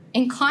we're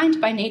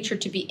inclined by nature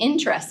to be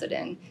interested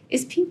in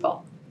is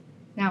people.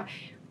 Now,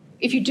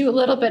 if you do a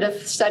little bit of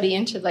study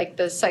into like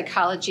the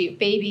psychology of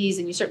babies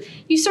and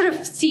you sort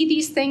of see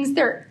these things,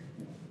 they're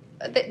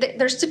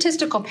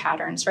statistical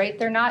patterns, right?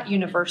 They're not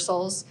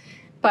universals,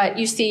 but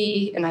you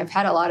see, and I've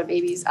had a lot of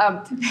babies,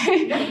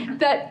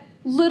 that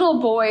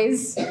little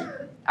boys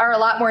are a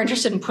lot more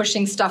interested in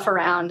pushing stuff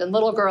around, and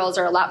little girls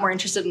are a lot more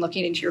interested in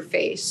looking into your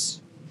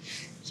face,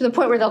 to the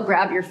point where they'll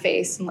grab your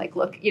face and like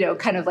look,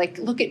 kind of like,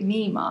 look at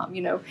me, Mom,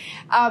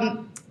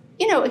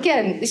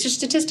 Again, these are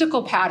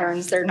statistical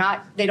patterns.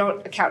 They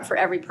don't account for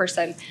every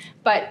person.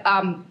 But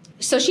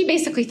so she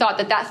basically thought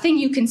that thing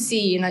you can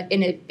see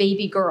in a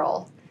baby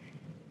girl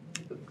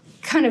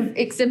kind of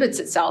exhibits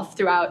itself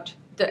throughout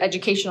the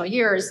educational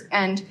years.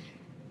 And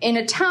in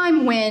a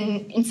time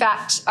when, in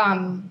fact,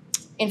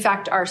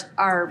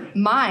 our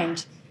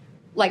mind,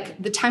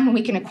 like the time when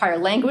we can acquire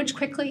language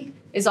quickly,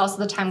 is also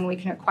the time when we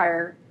can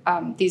acquire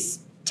these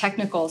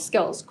technical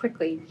skills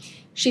quickly.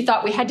 She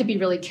thought we had to be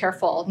really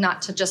careful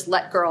not to just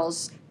let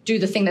girls do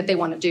the thing that they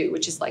want to do,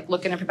 which is like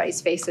look in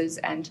everybody's faces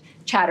and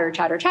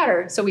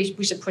chatter. So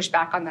we should push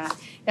back on that.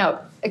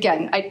 Now,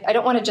 again, I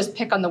don't want to just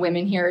pick on the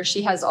women here.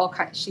 She has all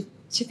kinds.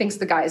 She thinks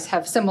the guys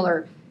have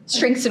similar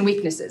strengths and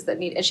weaknesses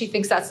and she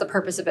thinks that's the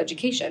purpose of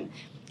education,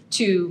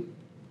 to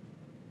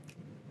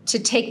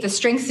take the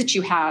strengths that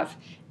you have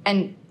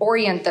and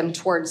orient them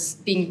towards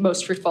being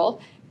most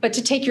fruitful, but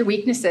to take your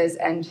weaknesses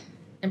and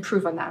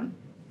improve on them.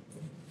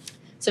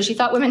 So she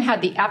thought women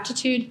had the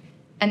aptitude,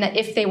 and that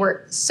if they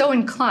were so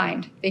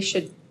inclined, they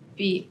should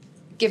be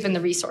given the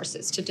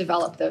resources to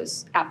develop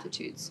those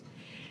aptitudes.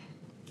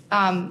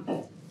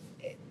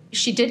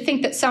 She did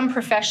think that some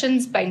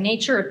professions, by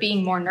nature of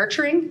being more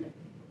nurturing,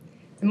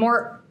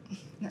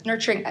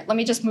 let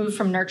me just move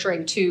from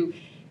nurturing to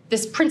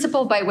this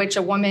principle by which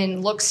a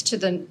woman looks to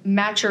the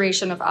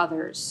maturation of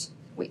others.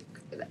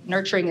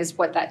 Nurturing is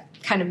what that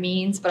kind of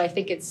means, but I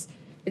think it's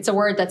a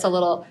word that's a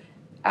little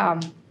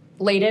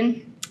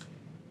laden.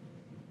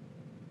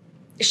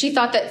 She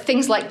thought that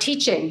things like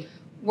teaching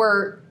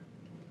were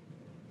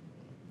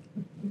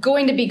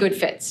going to be good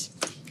fits,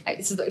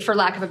 for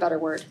lack of a better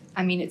word.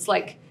 I mean, it's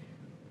like,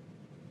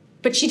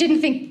 but she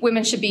didn't think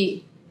women should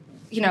be,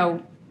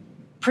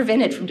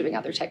 prevented from doing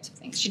other types of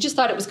things. She just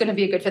thought it was going to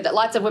be a good fit, that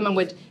lots of women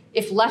would,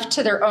 if left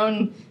to their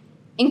own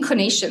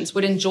inclinations,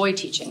 would enjoy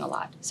teaching a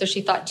lot. So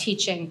she thought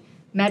teaching,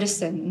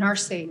 medicine,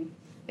 nursing,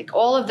 like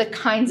all of the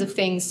kinds of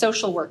things,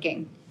 social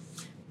working,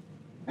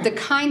 the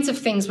kinds of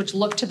things which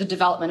look to the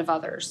development of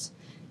others.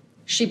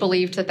 She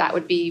believed that that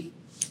would be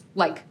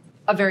like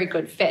a very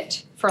good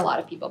fit for a lot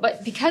of people.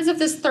 But because of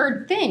this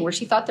third thing where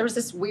she thought there was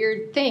this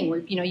weird thing where,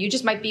 you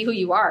just might be who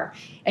you are,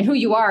 and who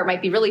you are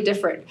might be really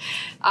different.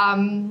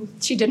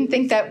 She didn't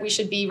think that we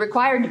should be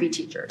required to be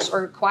teachers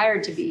or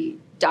required to be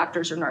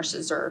doctors or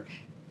nurses or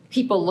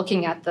people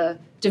looking at the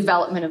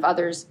development of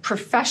others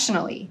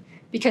professionally,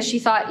 because she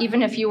thought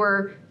even if you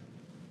were,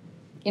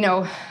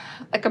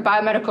 like a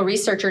biomedical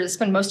researcher that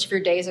spent most of your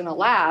days in a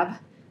lab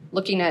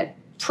looking at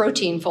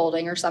protein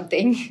folding or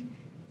something,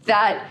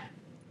 that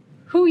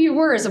who you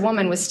were as a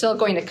woman was still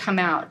going to come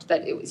out,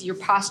 that your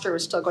posture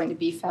was still going to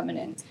be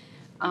feminine.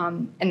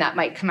 And that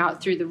might come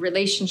out through the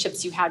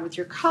relationships you had with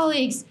your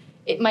colleagues.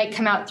 It might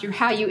come out through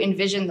how you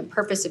envision the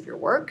purpose of your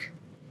work.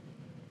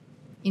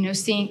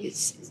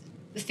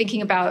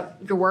 Thinking about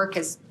your work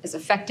as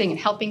affecting and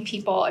helping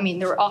people. I mean,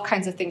 there were all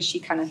kinds of things she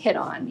kind of hit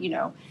on,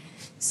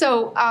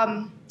 So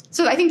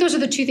I think those are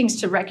the two things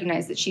to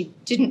recognize, that she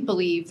didn't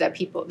believe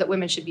that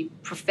women should be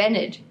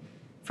prevented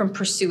from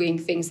pursuing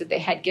things that they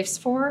had gifts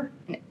for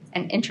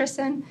and interest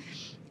in.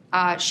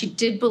 She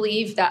did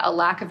believe that a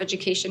lack of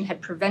education had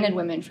prevented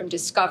women from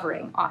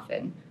discovering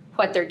often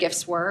what their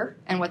gifts were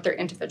and what their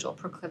individual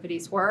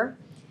proclivities were.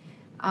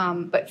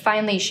 But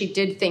finally, she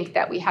did think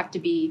that we have to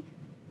be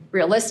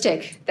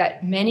realistic,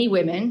 that many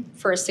women,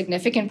 for a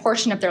significant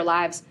portion of their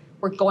lives,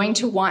 were going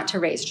to want to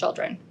raise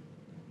children.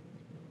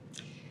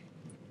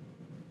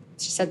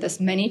 She said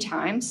this many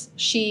times.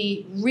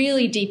 She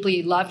really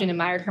deeply loved and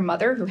admired her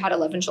mother, who had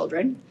 11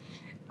 children.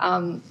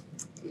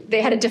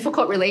 They had a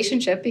difficult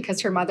relationship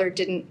because her mother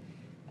didn't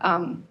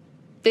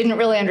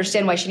really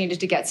understand why she needed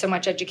to get so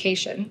much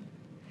education.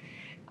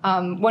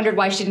 Wondered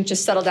why she didn't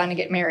just settle down and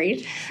get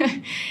married.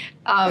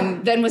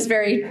 Then was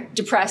very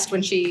depressed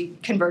when she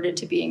converted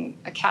to being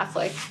a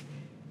Catholic.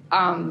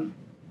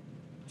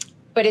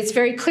 But it's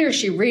very clear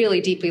she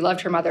really deeply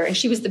loved her mother, and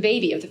she was the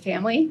baby of the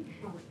family.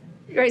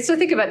 Right, so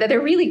think about that. They're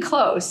really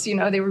close. They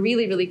were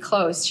really, really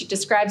close. She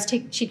describes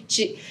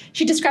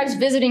she describes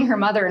visiting her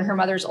mother in her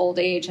mother's old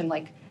age and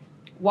like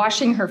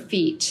washing her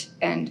feet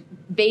and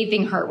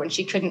bathing her when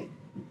she couldn't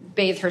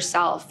bathe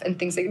herself and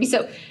things like that.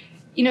 So,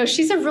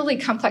 she's a really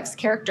complex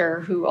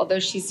character who, although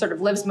she sort of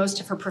lives most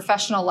of her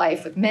professional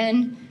life with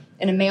men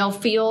in a male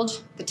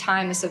field, at the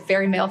time is a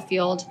very male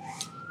field,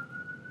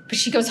 but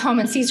she goes home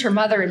and sees her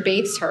mother and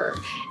bathes her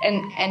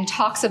and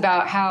talks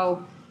about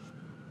how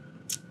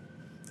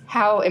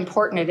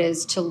important it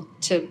is to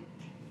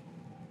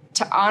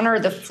honor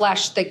the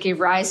flesh that gave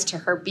rise to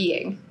her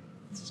being.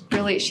 It's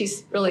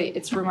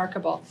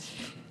remarkable.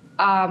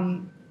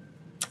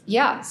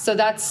 So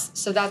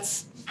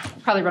that's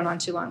probably run on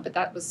too long, but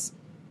that's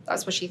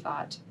what she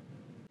thought.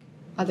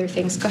 Other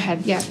things, go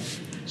ahead. Yeah.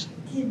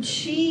 Did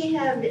she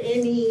have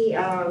any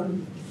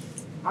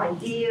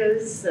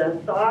ideas,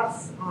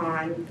 thoughts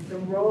on the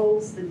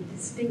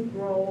distinct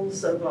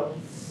roles of a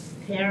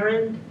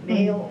parent,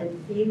 male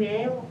and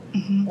female,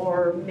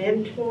 or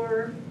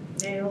mentor,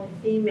 male,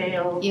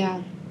 female,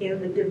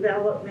 in the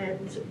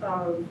development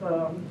of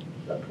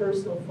a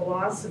personal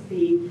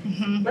philosophy?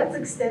 Let's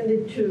extend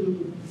it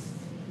to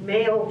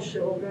male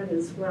children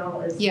as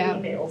well as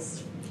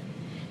females.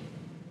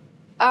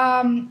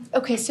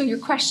 Okay, so your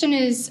question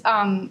is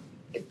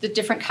the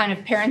different kind of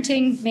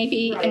parenting,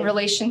 maybe, right, in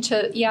relation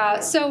to,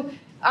 So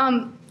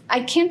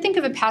I can't think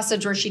of a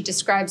passage where she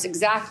describes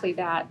exactly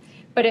that.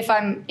 But if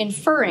I'm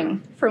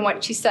inferring from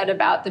what she said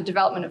about the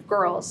development of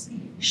girls,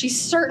 she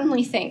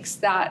certainly thinks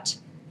that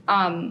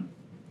a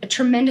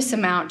tremendous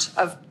amount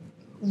of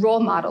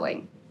role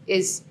modeling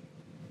is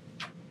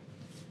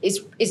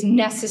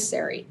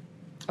necessary.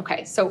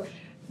 Okay, so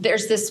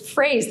there's this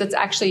phrase that's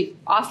actually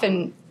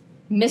often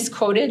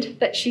misquoted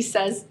that she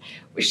says,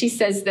 where she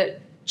says that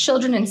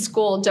children in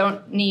school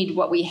don't need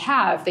what we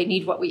have, they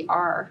need what we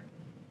are.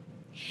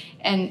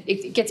 And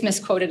it gets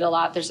misquoted a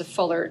lot. There's a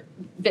fuller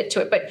bit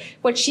to it. But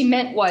what she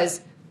meant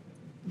was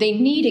they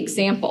need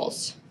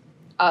examples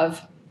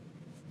of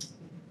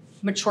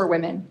mature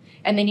women,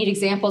 and they need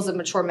examples of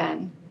mature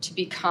men to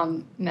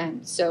become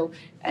men. So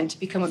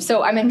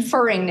I'm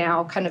inferring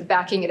now, kind of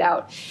backing it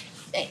out.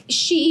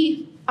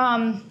 She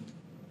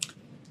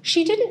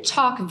didn't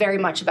talk very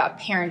much about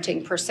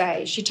parenting per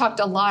se. She talked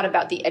a lot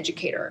about the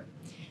educator.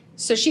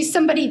 So she's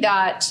somebody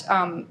that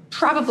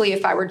probably,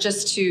 if I were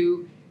just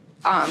to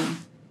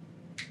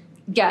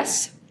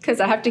guess, because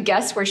I have to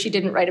guess where she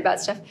didn't write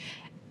about stuff,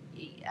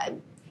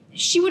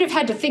 she would have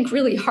had to think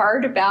really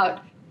hard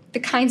about the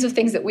kinds of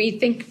things that we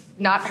think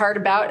not hard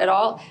about at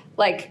all,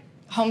 like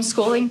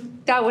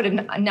homeschooling. That would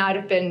not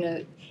have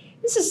been.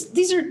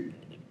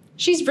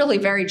 She's really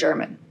very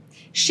German.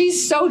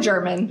 She's so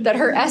German that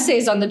her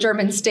essays on the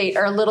German state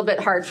are a little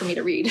bit hard for me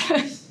to read,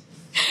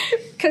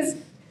 because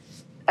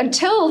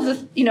until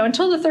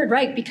the Third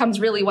Reich becomes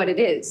really what it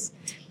is,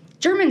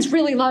 Germans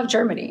really love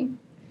Germany.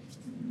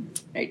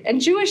 Right?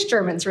 And Jewish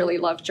Germans really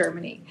love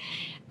Germany.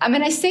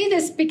 And I say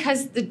this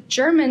because the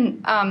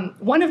German,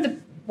 one of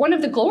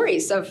the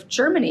glories of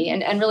Germany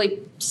and really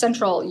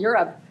Central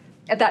Europe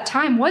at that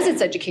time was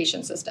its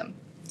education system.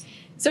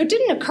 So it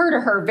didn't occur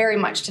to her very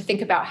much to think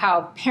about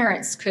how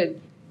parents could.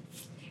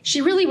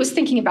 She really was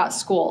thinking about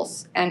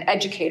schools and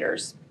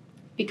educators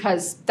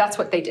because that's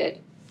what they did.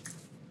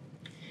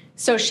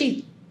 So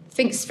she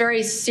thinks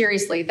very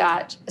seriously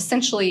that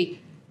essentially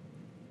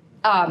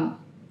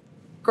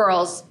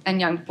girls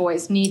and young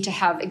boys need to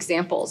have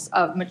examples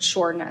of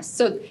matureness.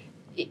 So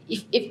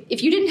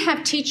if you didn't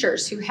have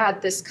teachers who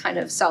had this kind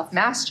of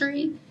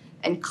self-mastery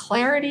and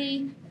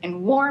clarity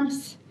and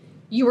warmth,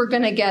 you were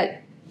going to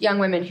get young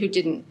women who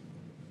didn't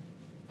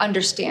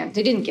understand.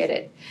 They didn't get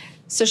it.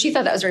 So she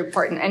thought that was very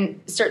important.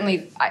 And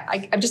certainly,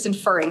 I'm just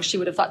inferring she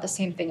would have thought the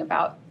same thing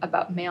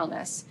about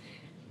maleness.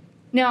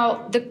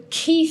 Now, the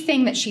key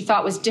thing that she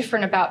thought was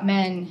different about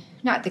men,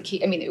 not the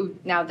key, I mean,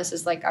 now this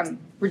is like, I'm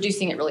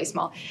reducing it really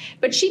small.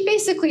 But she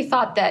basically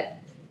thought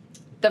that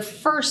the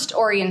first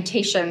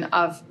orientation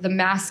of the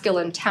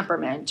masculine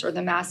temperament or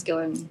the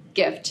masculine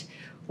gift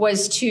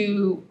was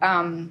to,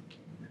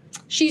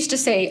 she used to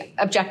say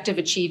objective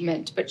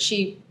achievement, but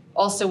she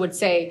also would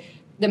say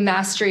the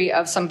mastery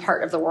of some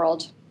part of the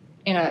world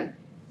in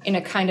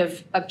a kind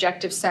of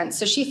objective sense.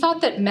 So she thought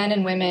that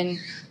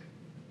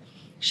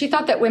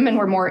women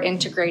were more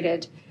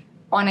integrated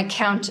on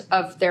account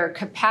of their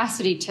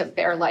capacity to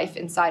bear life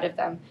inside of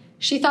them.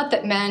 She thought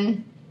that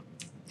men,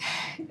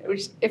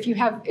 if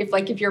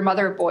you're a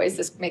mother of boys,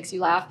 this makes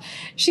you laugh.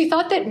 She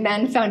thought that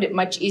men found it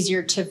much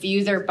easier to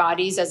view their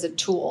bodies as a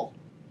tool.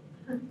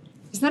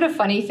 Isn't that a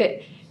funny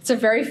thing? It's a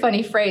very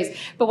funny phrase.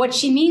 But what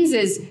she means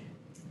is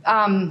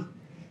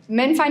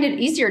men find it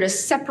easier to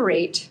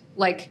separate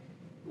like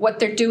what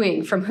they're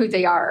doing from who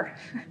they are.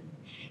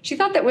 She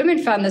thought that women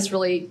found this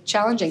really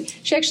challenging.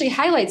 She actually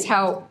highlights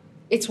how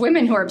it's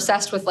women who are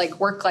obsessed with like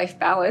work-life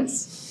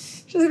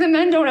balance. She says the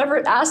men don't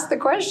ever ask the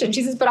question.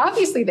 She says, but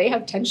obviously they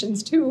have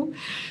tensions too.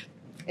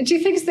 And she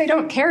thinks they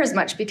don't care as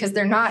much because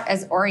they're not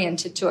as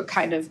oriented to a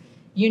kind of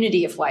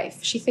unity of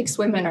life. She thinks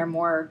women are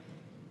more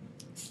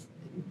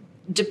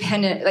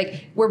dependent,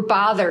 like we're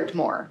bothered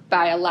more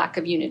by a lack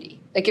of unity.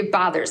 Like it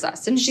bothers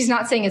us. And she's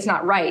not saying it's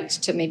not right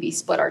to maybe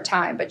split our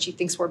time, but she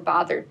thinks we're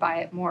bothered by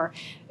it more.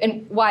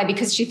 And why?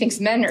 Because she thinks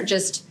men are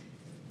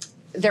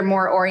they're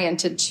more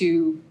oriented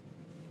to,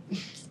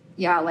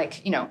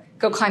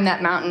 go climb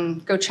that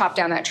mountain, go chop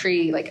down that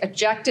tree, like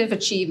objective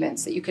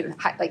achievements that you can,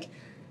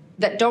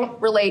 that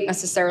don't relate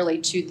necessarily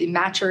to the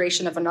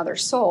maturation of another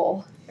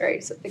soul.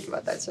 Right? So think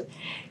about that.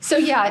 So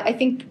yeah, I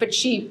think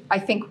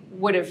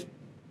would have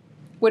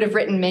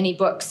written many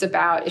books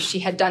about, if she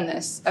had done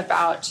this,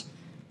 about,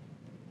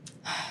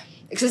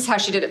 because this is how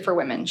she did it for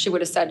women. She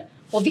would have said,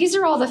 well, these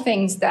are all the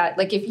things that,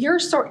 like, if you're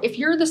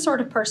the sort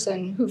of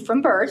person who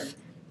from birth,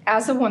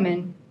 as a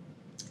woman,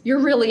 you're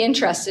really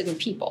interested in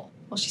people.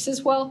 Well, she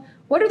says, well,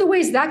 what are the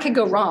ways that could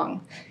go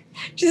wrong?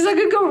 She says, I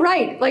could go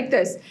right like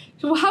this.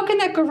 Well, how can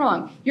that go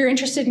wrong? You're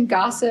interested in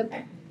gossip.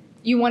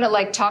 You want to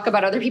like talk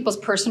about other people's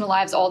personal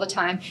lives all the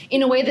time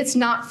in a way that's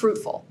not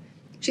fruitful.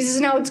 She says,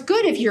 no, it's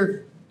good if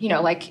you're,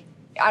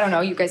 I don't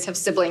know, you guys have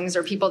siblings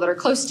or people that are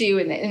close to you,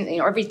 and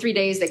every 3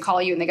 days they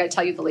call you and they got to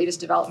tell you the latest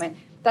development.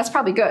 That's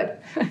probably good.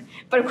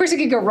 But of course it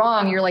could go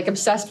wrong. You're like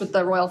obsessed with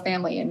the royal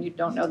family and you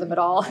don't know them at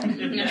all.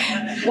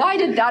 Why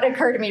did that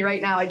occur to me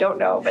right now? I don't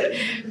know. But,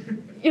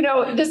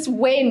 this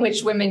way in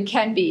which women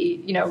can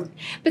be,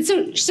 But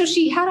so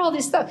she had all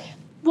this stuff.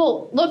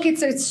 Well, look,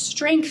 it's a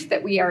strength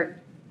that we are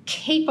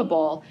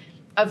capable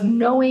of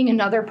knowing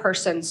another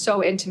person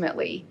so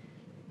intimately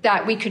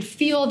that we could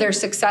feel their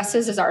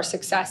successes as our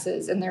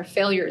successes and their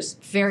failures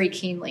very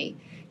keenly.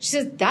 She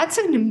says, that's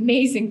an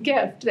amazing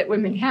gift that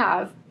women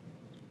have,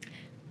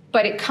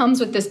 but it comes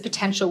with this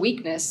potential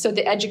weakness. So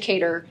the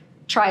educator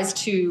tries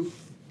to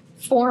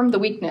form the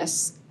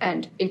weakness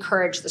and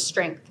encourage the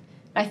strength.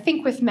 And I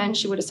think with men,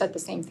 she would have said the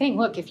same thing.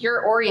 Look, if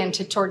you're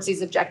oriented towards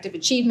these objective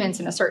achievements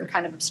and a certain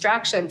kind of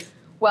abstraction,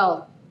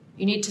 well,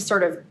 you need to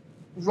sort of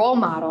role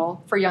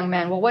model for young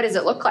men. Well, what does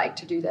it look like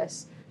to do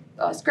this?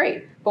 Oh, it's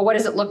great. But what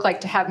does it look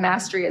like to have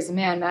mastery as a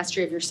man,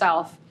 mastery of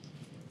yourself?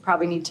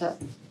 Probably need to,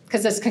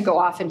 because this can go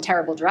off in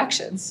terrible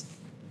directions.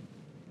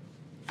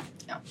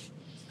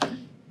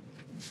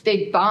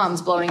 Big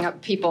bombs blowing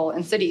up people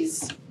in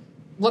cities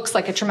looks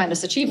like a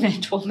tremendous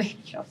achievement. Well,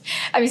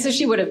 so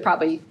she would have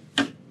probably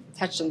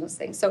touched on those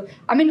things. So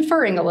I'm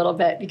inferring a little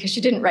bit because she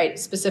didn't write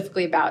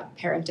specifically about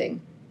parenting.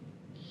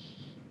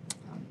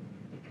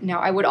 Now,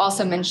 I would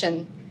also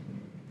mention,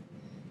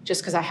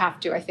 just because I have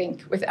to, I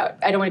think,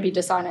 I don't want to be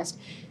dishonest,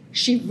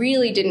 she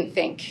really didn't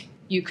think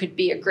you could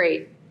be a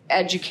great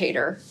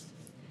educator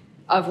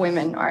of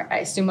women, or I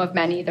assume of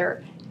men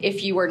either,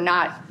 if you were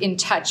not in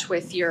touch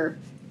with your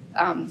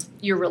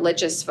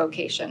religious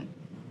vocation.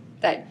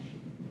 That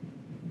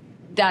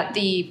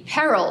the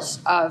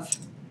perils of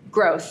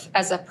growth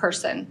as a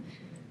person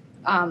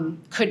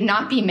could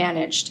not be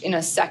managed in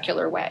a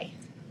secular way.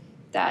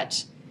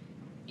 That,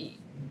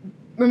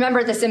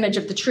 remember this image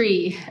of the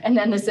tree and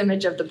then this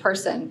image of the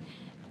person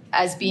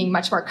as being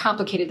much more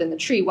complicated than the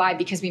tree. Why?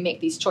 Because we make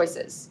these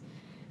choices.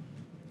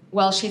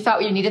 Well, she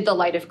thought you needed the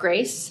light of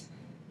grace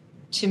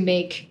to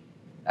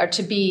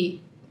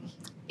be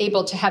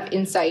able to have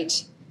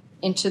insight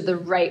into the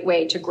right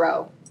way to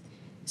grow.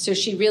 So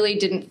she really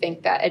didn't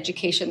think that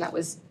education that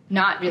was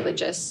not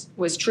religious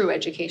was true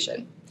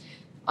education.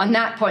 On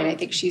that point, I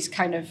think she's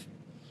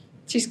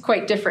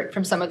quite different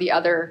from some of the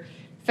other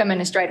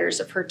feminist writers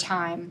of her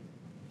time.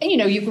 And,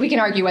 we can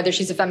argue whether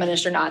she's a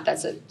feminist or not.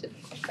 But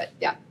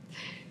yeah.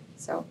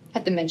 So I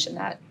had to mention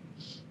that.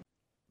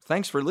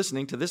 Thanks for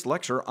listening to this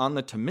lecture on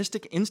the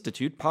Thomistic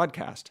Institute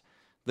podcast.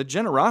 The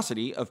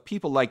generosity of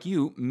people like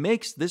you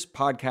makes this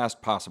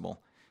podcast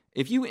possible.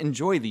 If you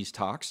enjoy these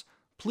talks,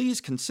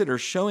 please consider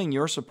showing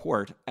your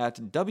support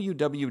at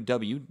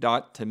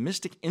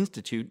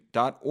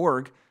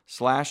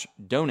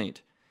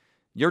www.thomisticinstitute.org/donate.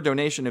 Your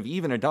donation of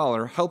even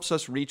 $1 helps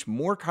us reach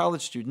more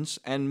college students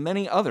and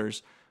many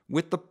others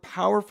with the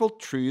powerful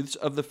truths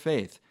of the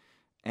faith,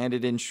 and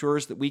it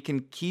ensures that we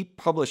can keep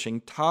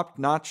publishing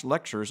top-notch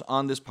lectures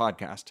on this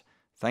podcast.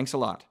 Thanks a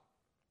lot.